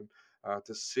support you. And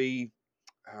to see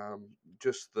um,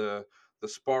 just the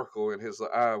sparkle in his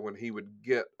eye when he would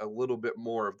get a little bit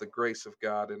more of the grace of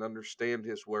God and understand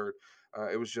His Word.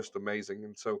 It was just amazing.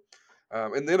 And so,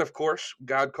 and then of course,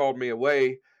 God called me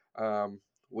away. Um,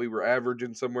 we were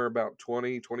averaging somewhere about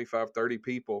 20, 25, 30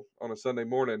 people on a Sunday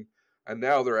morning, and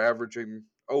now they're averaging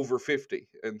over 50.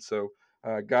 And so,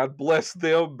 God bless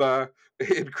them by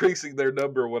increasing their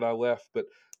number when I left. But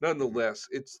nonetheless,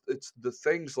 it's the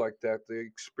things like that, the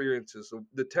experiences,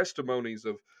 the testimonies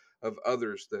of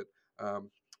others that, um,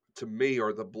 to me,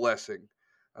 are the blessing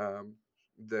um,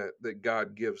 that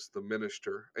God gives the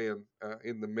minister and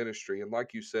in the ministry. And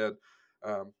like you said,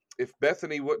 if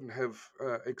Bethany wouldn't have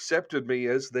accepted me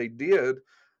as they did,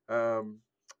 um,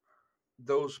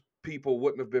 those people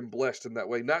wouldn't have been blessed in that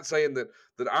way. Not saying that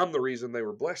I'm the reason they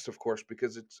were blessed, of course,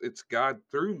 because it's God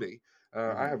through me. I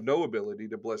Mm-hmm. have no ability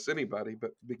to bless anybody,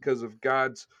 but because of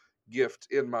God's gift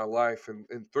in my life and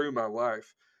through my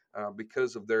life,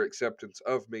 because of their acceptance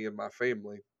of me and my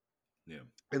family Yeah.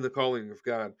 and the calling of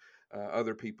God,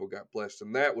 other people got blessed,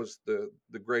 and that was the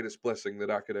greatest blessing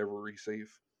that I could ever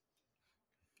receive.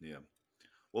 Yeah.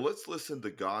 Well, let's listen to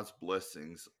God's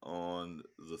blessings on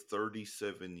the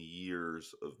 37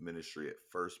 years of ministry at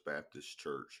First Baptist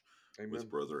Church with Amen.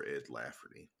 Brother Ed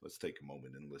Lafferty. Let's take a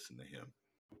moment and listen to him.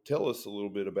 Tell us a little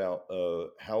bit about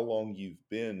how long you've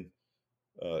been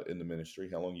in the ministry,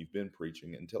 how long you've been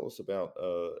preaching, and tell us about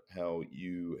how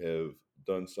you have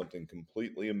done something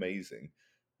completely amazing,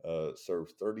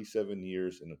 served 37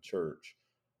 years in a church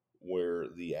where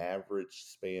the average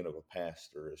span of a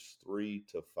pastor is 3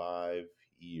 to 5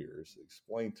 years.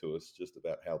 Explain to us just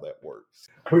about how that works.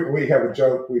 We have a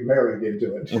joke, we married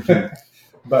into it.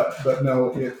 But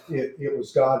no, it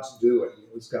was God's doing.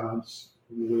 It was God's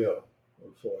will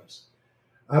for us.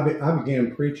 I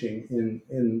began preaching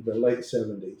in the late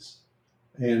 70s.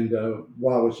 And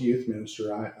while I was youth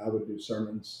minister, I would do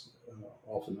sermons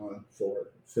off and on for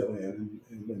fill in,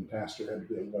 and when the pastor had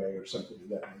to be away or something of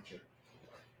that nature.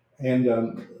 And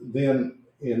then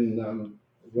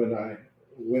when I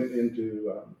went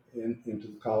into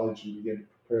the college and began to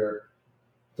prepare,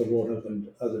 the Lord opened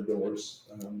other doors,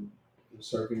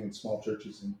 serving in small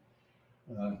churches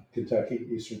in Kentucky,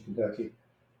 Eastern Kentucky,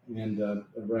 and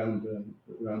around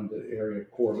the area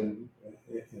of Corbin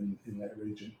in that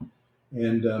region.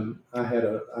 And I had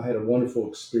a wonderful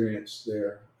experience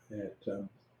there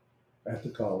at the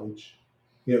college.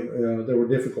 There were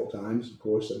difficult times, of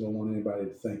course. I don't want anybody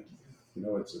to think,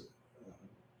 it's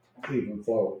a even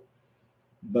flow.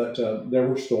 But there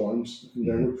were storms, and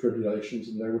there were tribulations,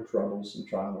 and there were troubles and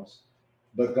trials.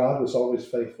 But God was always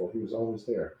faithful. He was always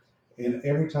there. And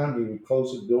every time He would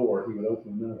close a door, He would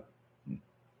open another.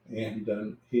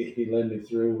 And he led me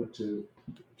through to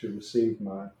receive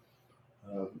my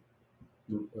um,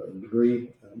 degree,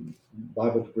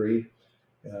 Bible degree,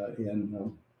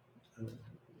 and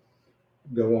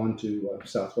go on to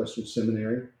Southwestern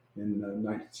Seminary in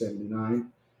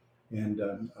 1979. And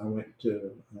I went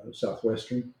to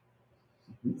Southwestern,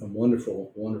 a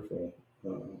wonderful, wonderful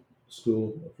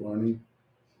school of learning,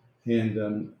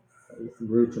 and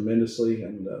grew tremendously,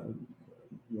 and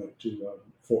went to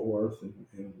Fort Worth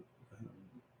and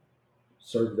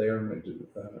served there, and went to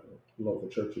local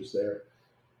churches there.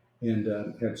 and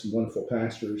had some wonderful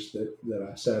pastors that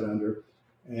I sat under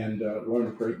and learned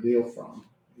a great deal from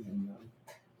in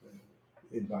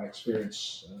my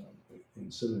experience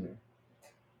in seminary.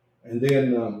 And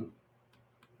then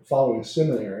following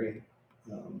seminary,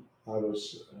 I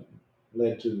was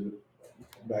led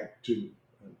back to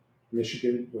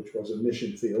Michigan, which was a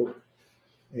mission field,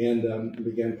 and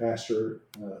began pastoral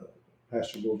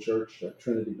church,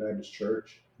 Trinity Baptist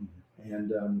Church,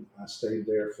 and I stayed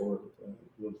there for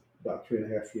about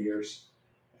 3.5 years,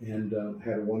 and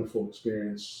had a wonderful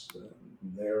experience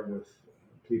there with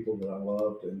people that I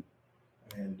loved and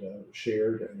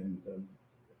shared, and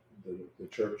the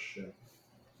church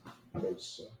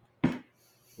was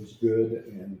good,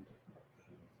 and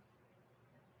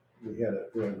we had a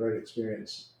great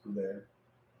experience there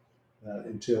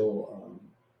until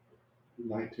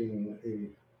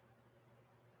 1987,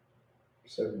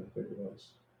 I think it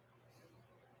was.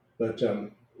 But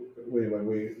anyway,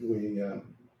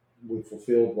 we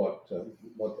fulfilled what the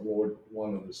Lord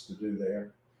wanted us to do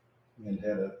there, and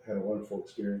had a wonderful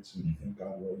experience, and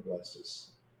God really blessed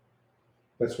us.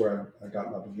 That's where I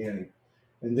got my beginning,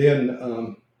 and then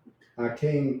I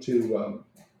came to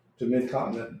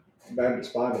Mid-Continent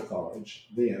Baptist Bible College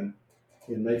then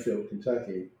in Mayfield,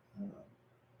 Kentucky,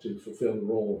 to fulfill the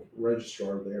role of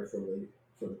registrar there for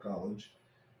the college.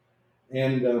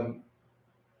 And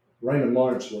Raymond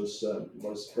Lawrence was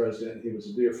president. He was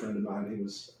a dear friend of mine.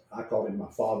 I called him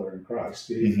my father in Christ.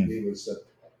 He was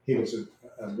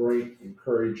a great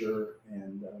encourager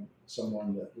and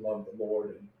someone that loved the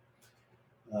Lord.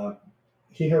 And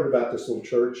he heard about this little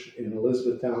church in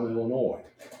Elizabethtown, Illinois,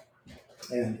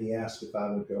 and he asked if I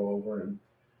would go over and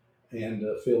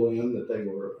fill in that they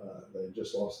had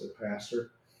just lost their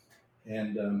pastor,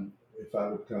 and if I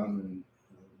would come and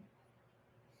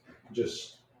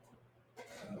just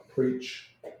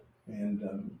preach.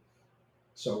 And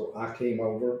so I came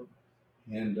over,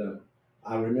 and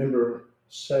I remember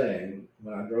saying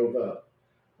when I drove up,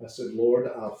 I said, "Lord,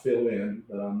 I'll fill in,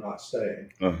 but I'm not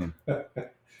staying." Uh-huh.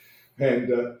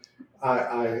 And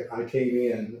I came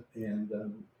in, and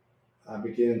I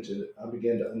began to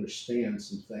understand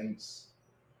some things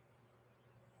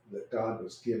that God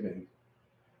was giving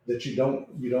that you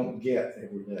don't get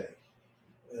every day.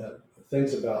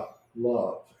 Things about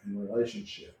love and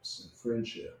relationships and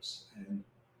friendships and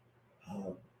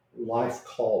life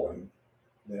calling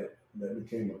that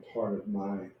became a part of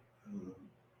my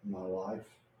life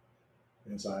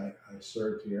as I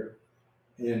served here.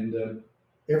 And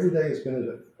every day has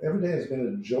been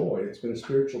a joy. It's been a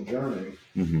spiritual journey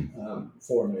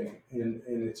for me, and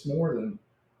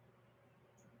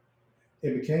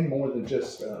it became more than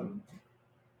just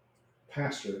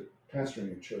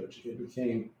pastoring a church. It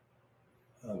became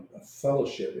a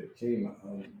fellowship. It became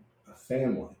a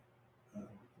family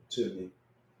to me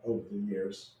over the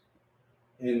years.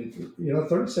 And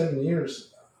 37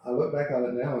 years, I look back on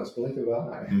it now, it's a blink of an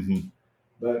eye.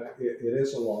 But it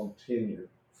is a long tenure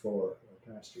for a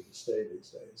pastor to stay these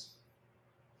days.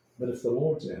 But if the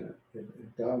Lord's in it,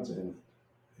 if God's in it,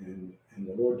 and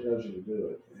the Lord tells you to do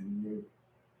it, and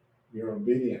you're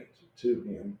obedient to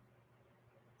Him,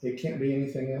 it can't be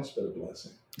anything else but a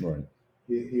blessing. Right.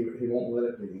 He won't let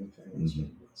it be anything else but a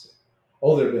blessing.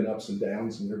 Oh, there have been ups and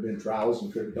downs, and there have been trials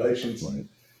and tribulations, right, and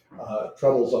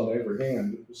troubles on every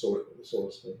hand, so to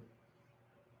speak.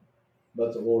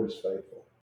 But the Lord is faithful.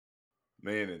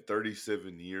 Man, in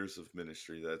 37 years of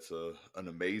ministry, that's an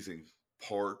amazing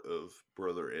part of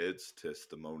Brother Ed's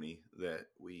testimony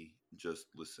that we just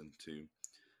listened to.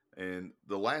 And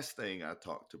the last thing I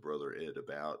talked to Brother Ed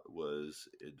about was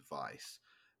advice.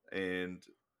 And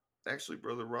actually,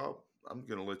 Brother Rob, I'm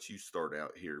going to let you start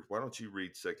out here. Why don't you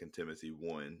read 2 Timothy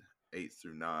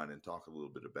 1:8-9 and talk a little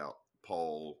bit about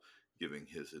Paul giving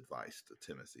his advice to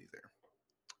Timothy there.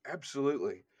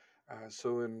 Absolutely.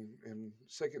 So in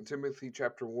 2 Timothy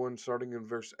chapter 1, starting in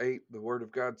verse 8, the word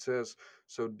of God says,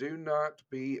 "So do not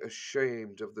be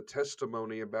ashamed of the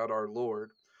testimony about our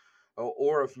Lord,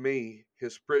 or of me,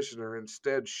 his prisoner.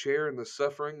 Instead, share in the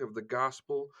suffering of the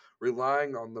gospel,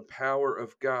 relying on the power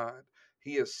of God.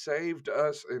 He has saved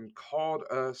us and called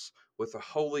us with a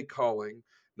holy calling,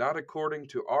 not according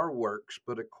to our works,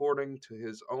 but according to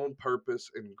his own purpose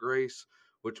and grace,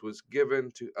 which was given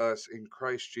to us in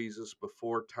Christ Jesus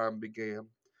before time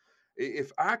began."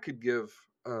 If I could give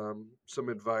some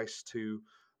advice to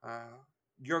uh,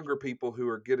 younger people who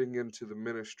are getting into the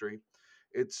ministry,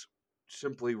 it's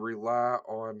simply rely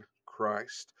on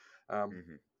Christ.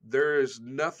 Um, there is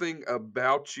nothing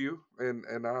about you, and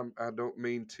I don't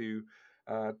mean to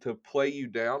play you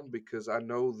down, because I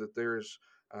know that there's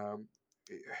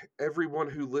everyone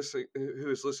who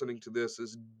is listening to this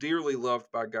is dearly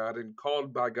loved by God and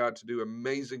called by God to do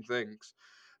amazing things.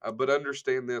 But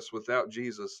understand this: without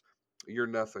Jesus, you're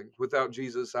nothing. Without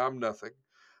Jesus, I'm nothing.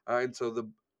 And so the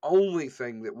only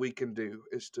thing that we can do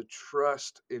is to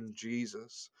trust in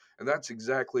Jesus. And that's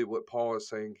exactly what Paul is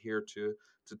saying here to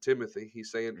Timothy.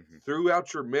 He's saying, Hmm.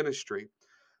 throughout your ministry,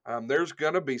 there's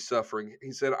going to be suffering.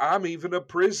 He said, I'm even a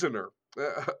prisoner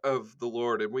of the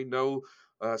Lord. And we know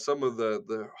some of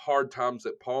the hard times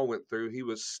that Paul went through. He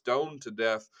was stoned to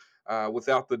death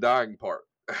without the dying part.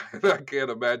 And I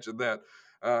can't imagine that.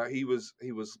 He was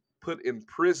put in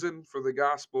prison for the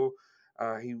gospel.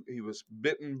 He was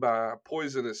bitten by a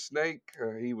poisonous snake.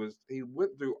 He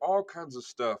went through all kinds of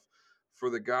stuff for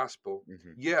the gospel.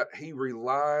 Hmm. Yet he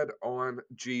relied on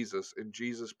Jesus, and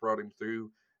Jesus brought him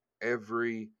through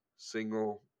every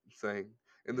single thing.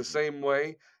 In the Hmm. same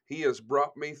way, he has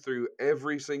brought me through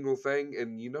every single thing.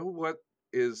 And you know what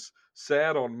is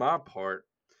sad on my part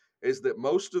is that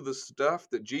most of the stuff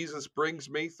that Jesus brings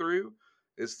me through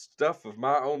is stuff of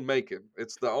my own making.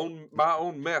 It's my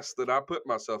own mess that I put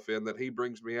myself in that he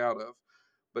brings me out of.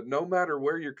 But no matter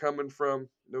where you're coming from,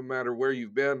 no matter where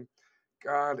you've been,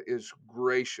 God is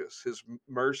gracious. His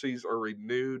mercies are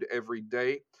renewed every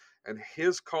day, and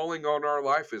His calling on our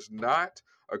life is not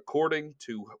according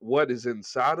to what is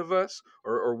inside of us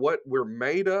or what we're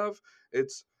made of.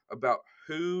 It's about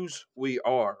whose we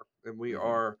are, and we Hmm.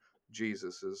 are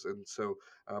Jesus's. And so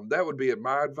that would be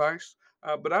my advice.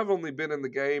 But I've only been in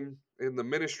the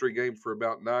ministry game, for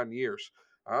about 9 years.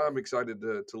 I'm excited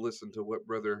to listen to what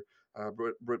Brother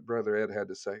Ed had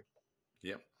to say.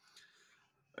 Yeah.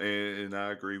 And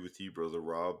I agree with you, Brother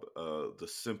Rob. The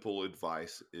simple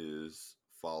advice is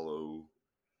follow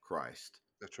Christ.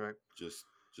 That's right. Just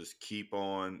just keep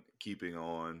on keeping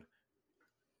on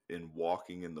and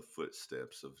walking in the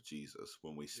footsteps of Jesus.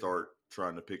 When we Yeah. start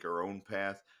trying to pick our own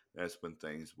path, that's when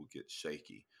things will get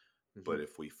shaky. Hmm. But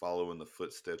if we follow in the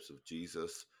footsteps of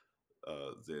Jesus,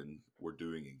 then we're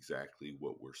doing exactly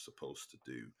what we're supposed to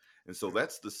do. And so Right.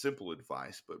 that's the simple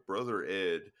advice. But Brother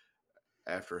Ed,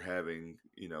 after having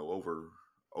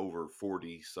over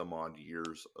 40 some odd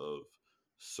years of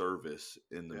service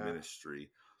in the Yeah.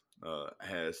 ministry,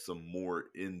 has some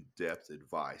more in-depth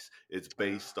advice. It's Ah,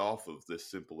 based off of this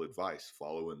simple advice: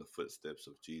 follow in the footsteps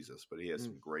of Jesus. But he has mm,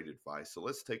 some great advice, so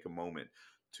let's take a moment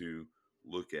to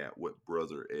look at what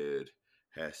Brother Ed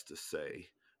has to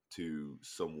say to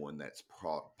someone that's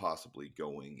possibly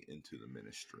going into the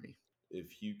ministry.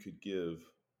 If you could give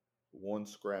one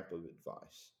scrap of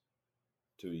advice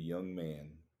to a young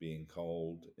man being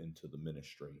called into the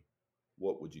ministry,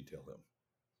 what would you tell him?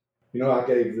 I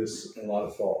gave this a lot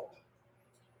of thought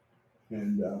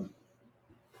and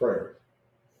prayer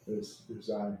as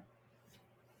I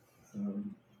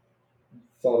um,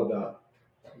 thought about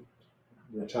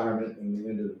retirement and the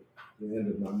end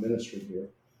of my ministry here.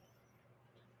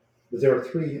 But there are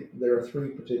three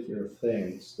particular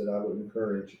things that I would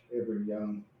encourage every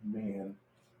young man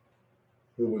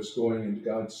who was going into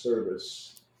God's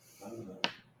service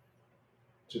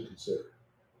to consider.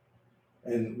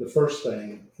 And the first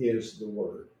thing is the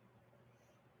Word.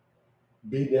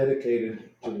 Be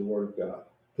dedicated to the Word of God.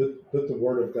 Put the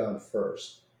Word of God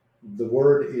first. The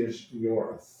Word is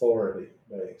your authority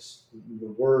base. The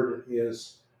Word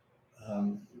is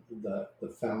the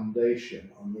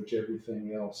foundation on which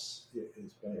everything else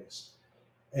is based.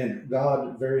 And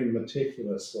God very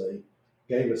meticulously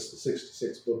gave us the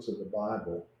 66 books of the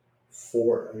Bible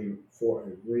for a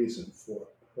reason, for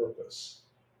a purpose,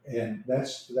 and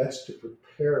that's to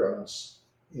prepare us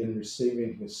in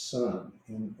receiving His Son,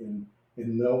 in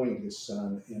knowing His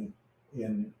Son,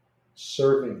 in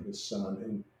serving His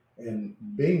Son, and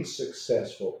being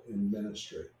successful in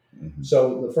ministry. Mm-hmm.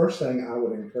 So the first thing I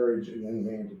would encourage a young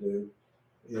man to do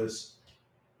is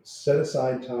set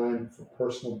aside time for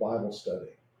personal Bible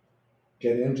study.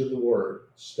 Get into the Word,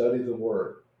 study the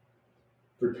Word,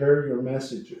 prepare your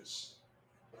messages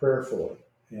prayerfully,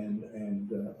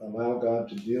 and allow God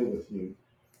to deal with you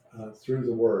through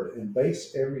the Word, and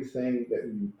base everything that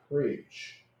you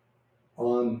preach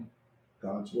on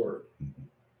God's Word. Mm-hmm.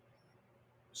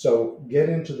 So get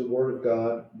into the Word of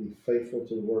God, be faithful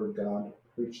to the Word of God,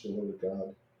 preach the Word of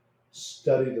God,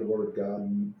 study the Word of God,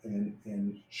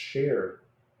 and share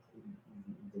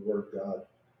the Word of God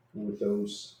with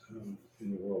those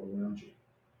in the world around you.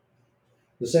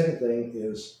 The second thing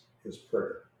is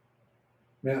prayer.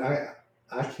 Man,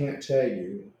 I can't tell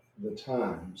you the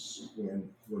times when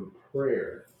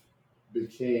prayer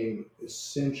became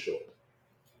essential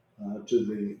to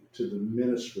the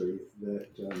ministry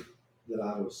that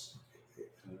I was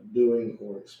doing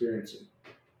or experiencing.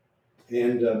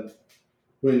 And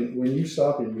when you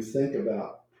stop and you think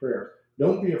about prayer,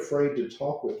 don't be afraid to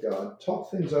talk with God. Talk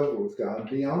things over with God.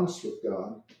 Be honest with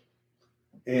God,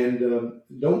 and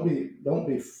don't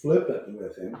be flippant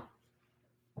with Him,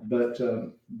 but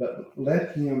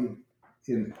let Him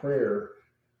in prayer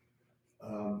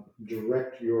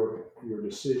direct your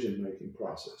decision making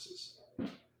processes.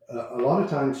 A lot of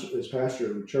times, as pastor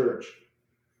of the church,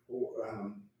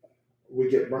 um, we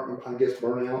get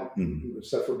burnout,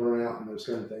 suffer burnout, and those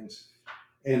kind of things.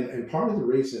 And part of the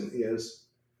reason is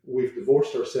we've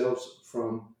divorced ourselves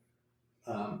from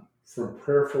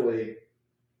prayerfully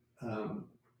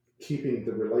keeping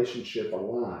the relationship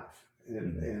alive,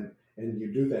 and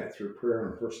you do that through prayer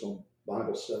and personal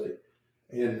Bible study.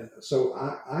 And so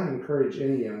I encourage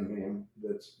any young man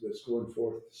that's going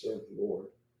forth to serve the Lord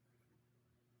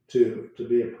to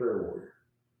be a prayer warrior.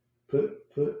 Put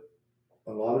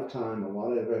a lot of time, a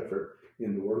lot of effort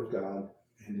in the Word of God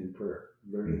and in prayer.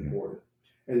 Very important.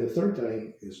 And the third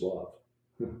thing is love.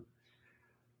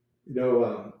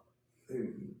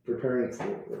 In preparing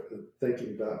for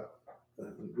thinking about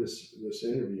this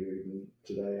interview even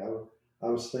today, I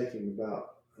was thinking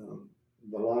about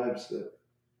the lives that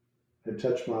had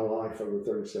touched my life over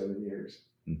 37 years.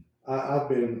 I've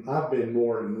been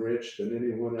more enriched than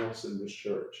anyone else in this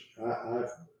church.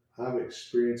 I've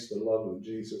experienced the love of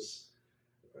Jesus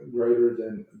greater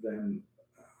than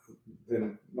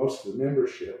most of the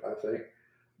membership, I think.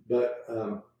 But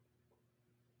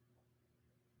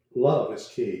love is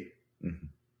key.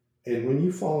 And when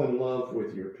you fall in love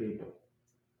with your people,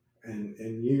 and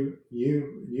you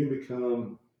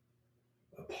become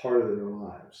a part of their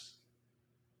lives,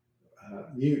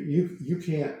 you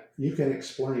can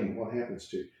explain what happens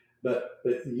to you, but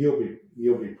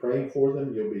you'll be praying for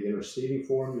them, you'll be interceding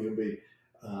for them, you'll be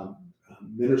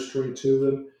ministering to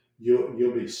them,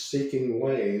 you'll be seeking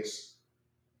ways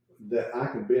that I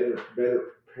can better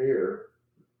prepare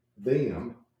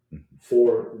them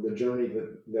for the journey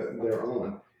that they're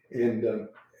on.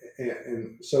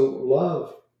 And so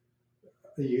love,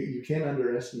 you can't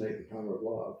underestimate the power of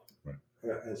love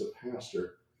as a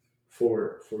pastor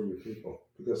for your people,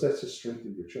 because that's the strength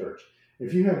of your church.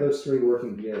 If you have those three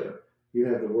working together, you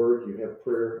have the Word, you have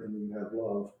prayer, and you have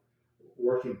love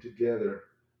working together,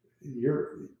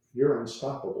 you're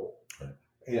unstoppable.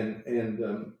 And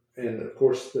of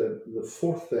course the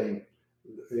fourth thing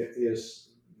is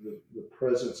the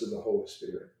presence of the Holy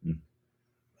Spirit.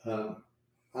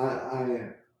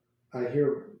 I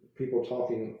hear people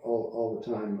talking all the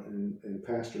time, and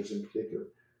pastors in particular.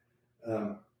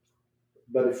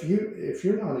 But if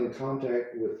you're not in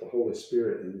contact with the Holy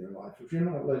Spirit in your life, if you're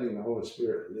not letting the Holy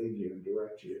Spirit lead you and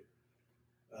direct you,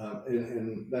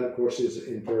 and that of course is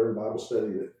in prayer and Bible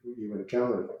study that you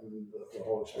encounter the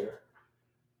Holy Spirit.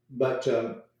 But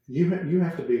you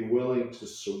have to be willing to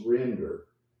surrender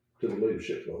to the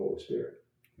leadership of the Holy Spirit.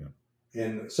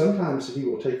 And sometimes He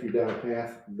will take you down a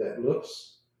path that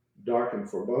looks dark and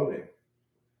foreboding,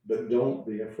 but don't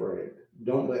be afraid.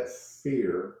 Don't let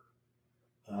fear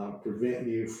prevent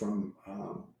you from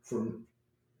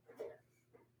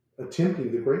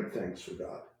attempting the great things for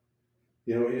God.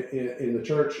 In the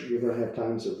church, you're going to have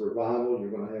times of revival.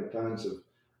 You're going to have times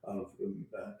of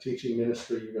teaching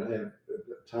ministry. You're going to have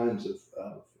times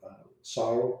of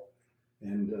sorrow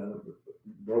and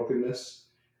brokenness.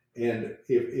 And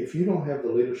if you don't have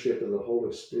the leadership of the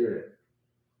Holy Spirit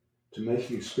to make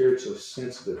you spiritually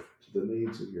sensitive to the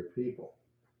needs of your people,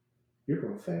 you're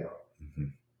going to fail.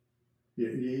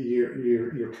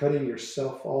 You're cutting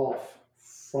yourself off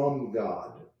from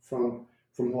God, from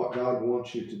what God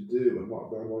wants you to do and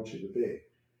what God wants you to be.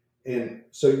 And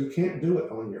so you can't do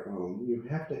it on your own. You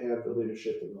have to have the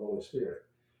leadership of the Holy Spirit.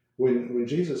 When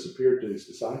Jesus appeared to His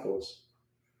disciples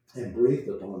and breathed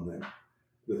upon them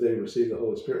that they received the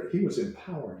Holy Spirit, He was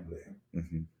empowering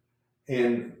them.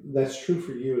 And that's true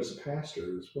for you as a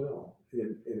pastor as well.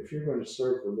 And if you're going to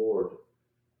serve the Lord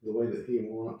the way that He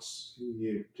wants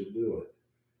you to do it,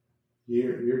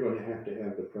 you're going to have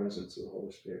the presence of the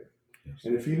Holy Spirit. Yes.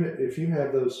 And if you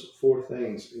have those four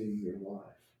things in your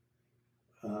life,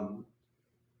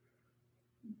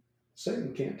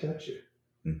 Satan can't touch you.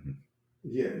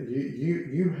 Yeah,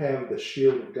 you have the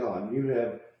shield of God. You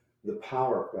have the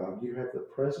power of God. You have the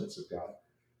presence of God.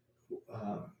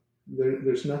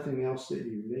 There's nothing else that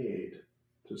you need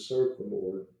to serve the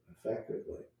Lord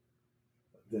effectively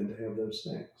than to have those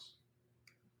things.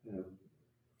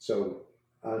 So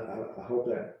I hope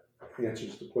that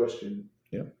answers the question.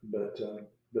 Yeah. But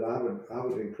I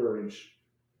would encourage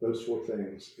those four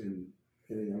things in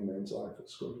a young man's life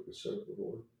that's going to serve the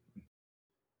Lord.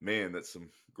 Man, that's some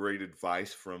great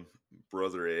advice from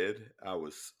Brother Ed. I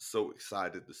was so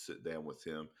excited to sit down with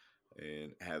him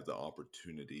and have the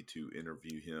opportunity to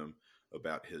interview him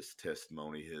about his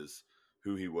testimony,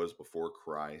 who he was before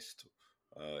Christ,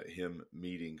 him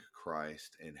meeting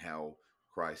Christ, and how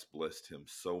Christ blessed him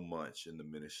so much in the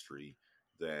ministry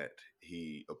that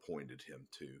he appointed him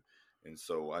to. And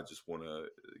so I just want to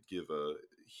give a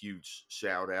huge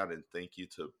shout out and thank you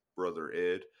to Brother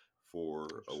Ed for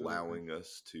Absolutely. allowing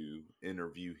us to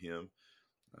interview him.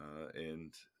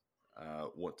 And I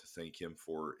want to thank him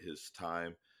for his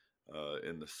time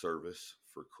in the service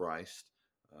for Christ.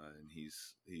 And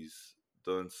he's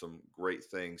done some great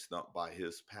things, not by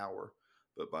his power,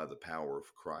 but by the power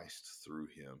of Christ through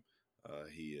him.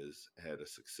 He has had a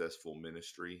successful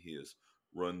ministry. He has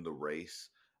run the race,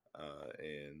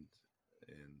 and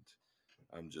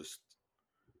I'm just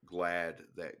glad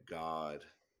that God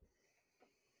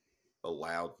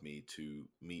allowed me to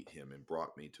meet him and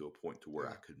brought me to a point to where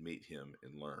I Yeah. could meet him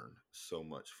and learn so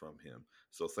much from him.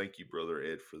 So thank you, Brother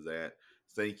Ed, for that.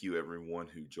 Thank you, everyone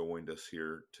who joined us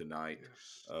here tonight,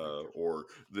 Yes. Thank you. or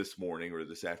this morning or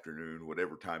this afternoon,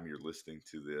 whatever time you're listening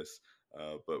to this.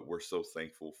 But we're so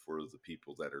thankful for the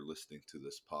people that are listening to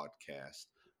this podcast.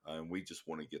 And we just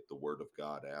want to get the word of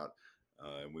God out.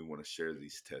 And we want to share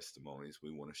these testimonies.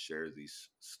 We want to share these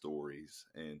stories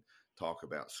and talk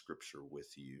about scripture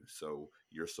with you. So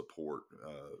your support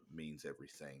means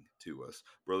everything to us.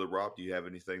 Brother Rob, do you have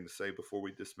anything to say before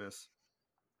we dismiss?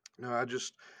 No,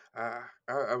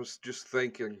 I was just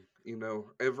thinking,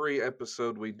 every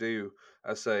episode we do,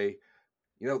 I say,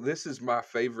 this is my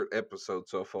favorite episode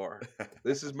so far.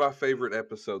 This is my favorite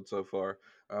episode so far.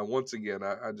 Once again,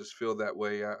 I just feel that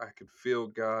way. I could feel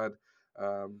God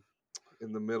um,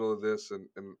 in the middle of this, and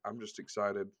I'm just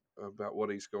excited about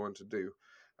what He's going to do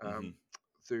Mm-hmm. um,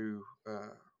 through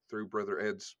through Brother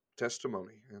Ed's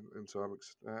testimony, and so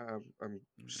I'm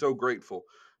so grateful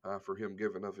for him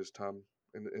giving of his time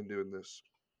in doing this.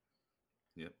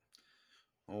 Yep.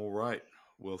 All right.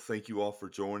 Well, thank you all for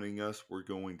joining us. We're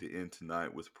going to end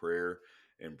tonight with prayer,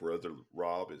 and Brother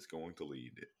Rob is going to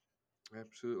lead it.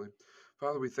 Absolutely.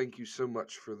 Father, we thank you so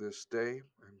much for this day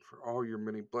and for all your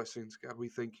many blessings. God, we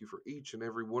thank you for each and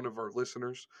every one of our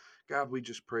listeners. God, we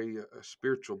just pray a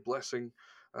spiritual blessing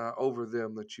over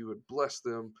them, that you would bless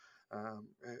them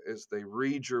as they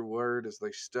read your word, as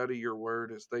they study your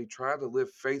word, as they try to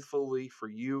live faithfully for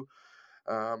you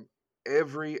um,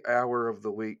 every hour of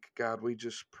the week. God, we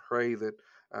just pray that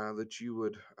you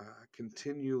would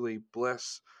continually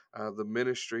bless the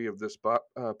ministry of this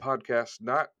podcast,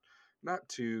 not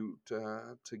to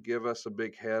give us a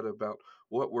big head about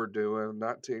what we're doing,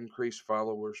 not to increase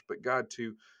followers, but God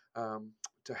um,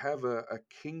 to have a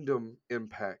kingdom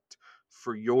impact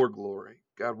for your glory.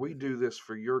 God, we do this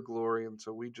for your glory, and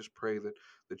so we just pray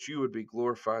that you would be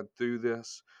glorified through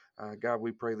this. God,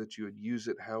 we pray that you would use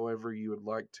it however you would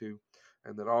like to,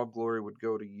 and that all glory would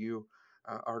go to you,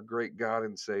 our great God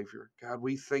and Savior. God,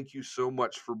 we thank you so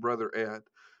much for Brother Ed,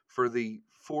 for the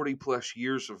 40 plus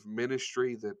years of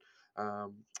ministry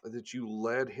that you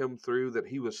led him through, that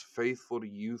he was faithful to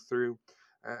you through.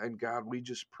 And God, we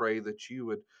just pray that you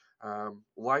would,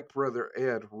 like Brother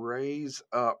Ed, raise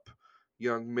up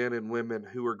young men and women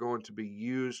who are going to be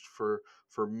used for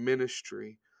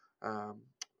ministry. Um,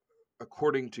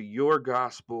 According to your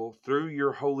gospel through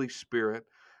your Holy Spirit,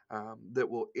 that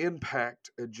will impact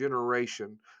a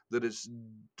generation that is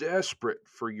desperate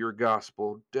for your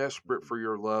gospel, desperate for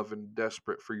your love, and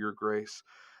desperate for your grace.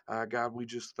 God, we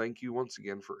just thank you once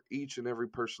again for each and every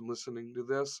person listening to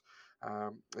this.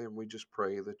 And we just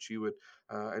pray that you would,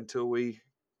 until we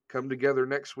come together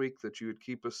next week, that you would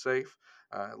keep us safe,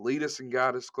 lead us and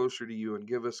guide us closer to you, and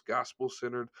give us gospel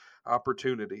centered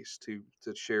opportunities to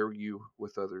share you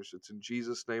with others. It's in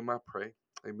Jesus' name I pray.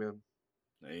 Amen.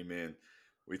 Amen.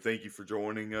 We thank you for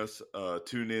joining us.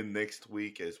 Tune in next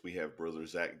week as we have Brother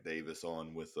Zach Davis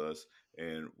on with us,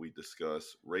 and we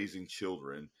discuss raising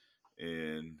children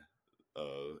in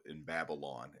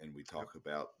Babylon, and we Yep. talk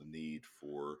about the need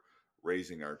for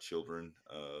raising our children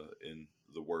in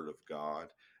the Word of God,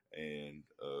 and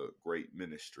a great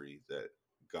ministry that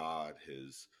God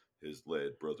has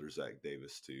led Brother Zach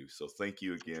Davis to. So thank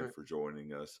you That's again right. for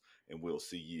joining us, and we'll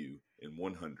see you in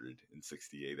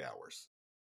 168 hours.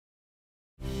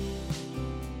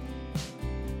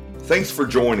 Thanks for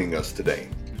joining us today.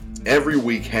 Every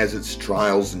week has its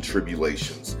trials and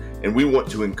tribulations, and we want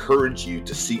to encourage you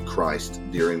to seek Christ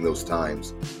during those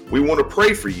times. We want to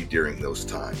pray for you during those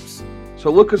times.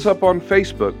 So look us up on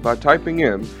Facebook by typing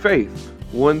in Faith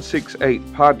 168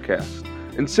 Podcast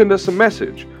and send us a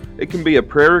message. It can be a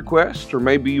prayer request, or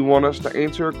maybe you want us to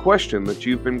answer a question that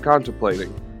you've been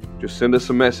contemplating. Just send us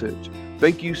a message.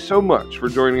 Thank you so much for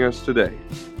joining us today.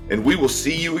 and we will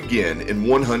see you again in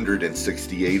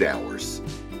 168 hours.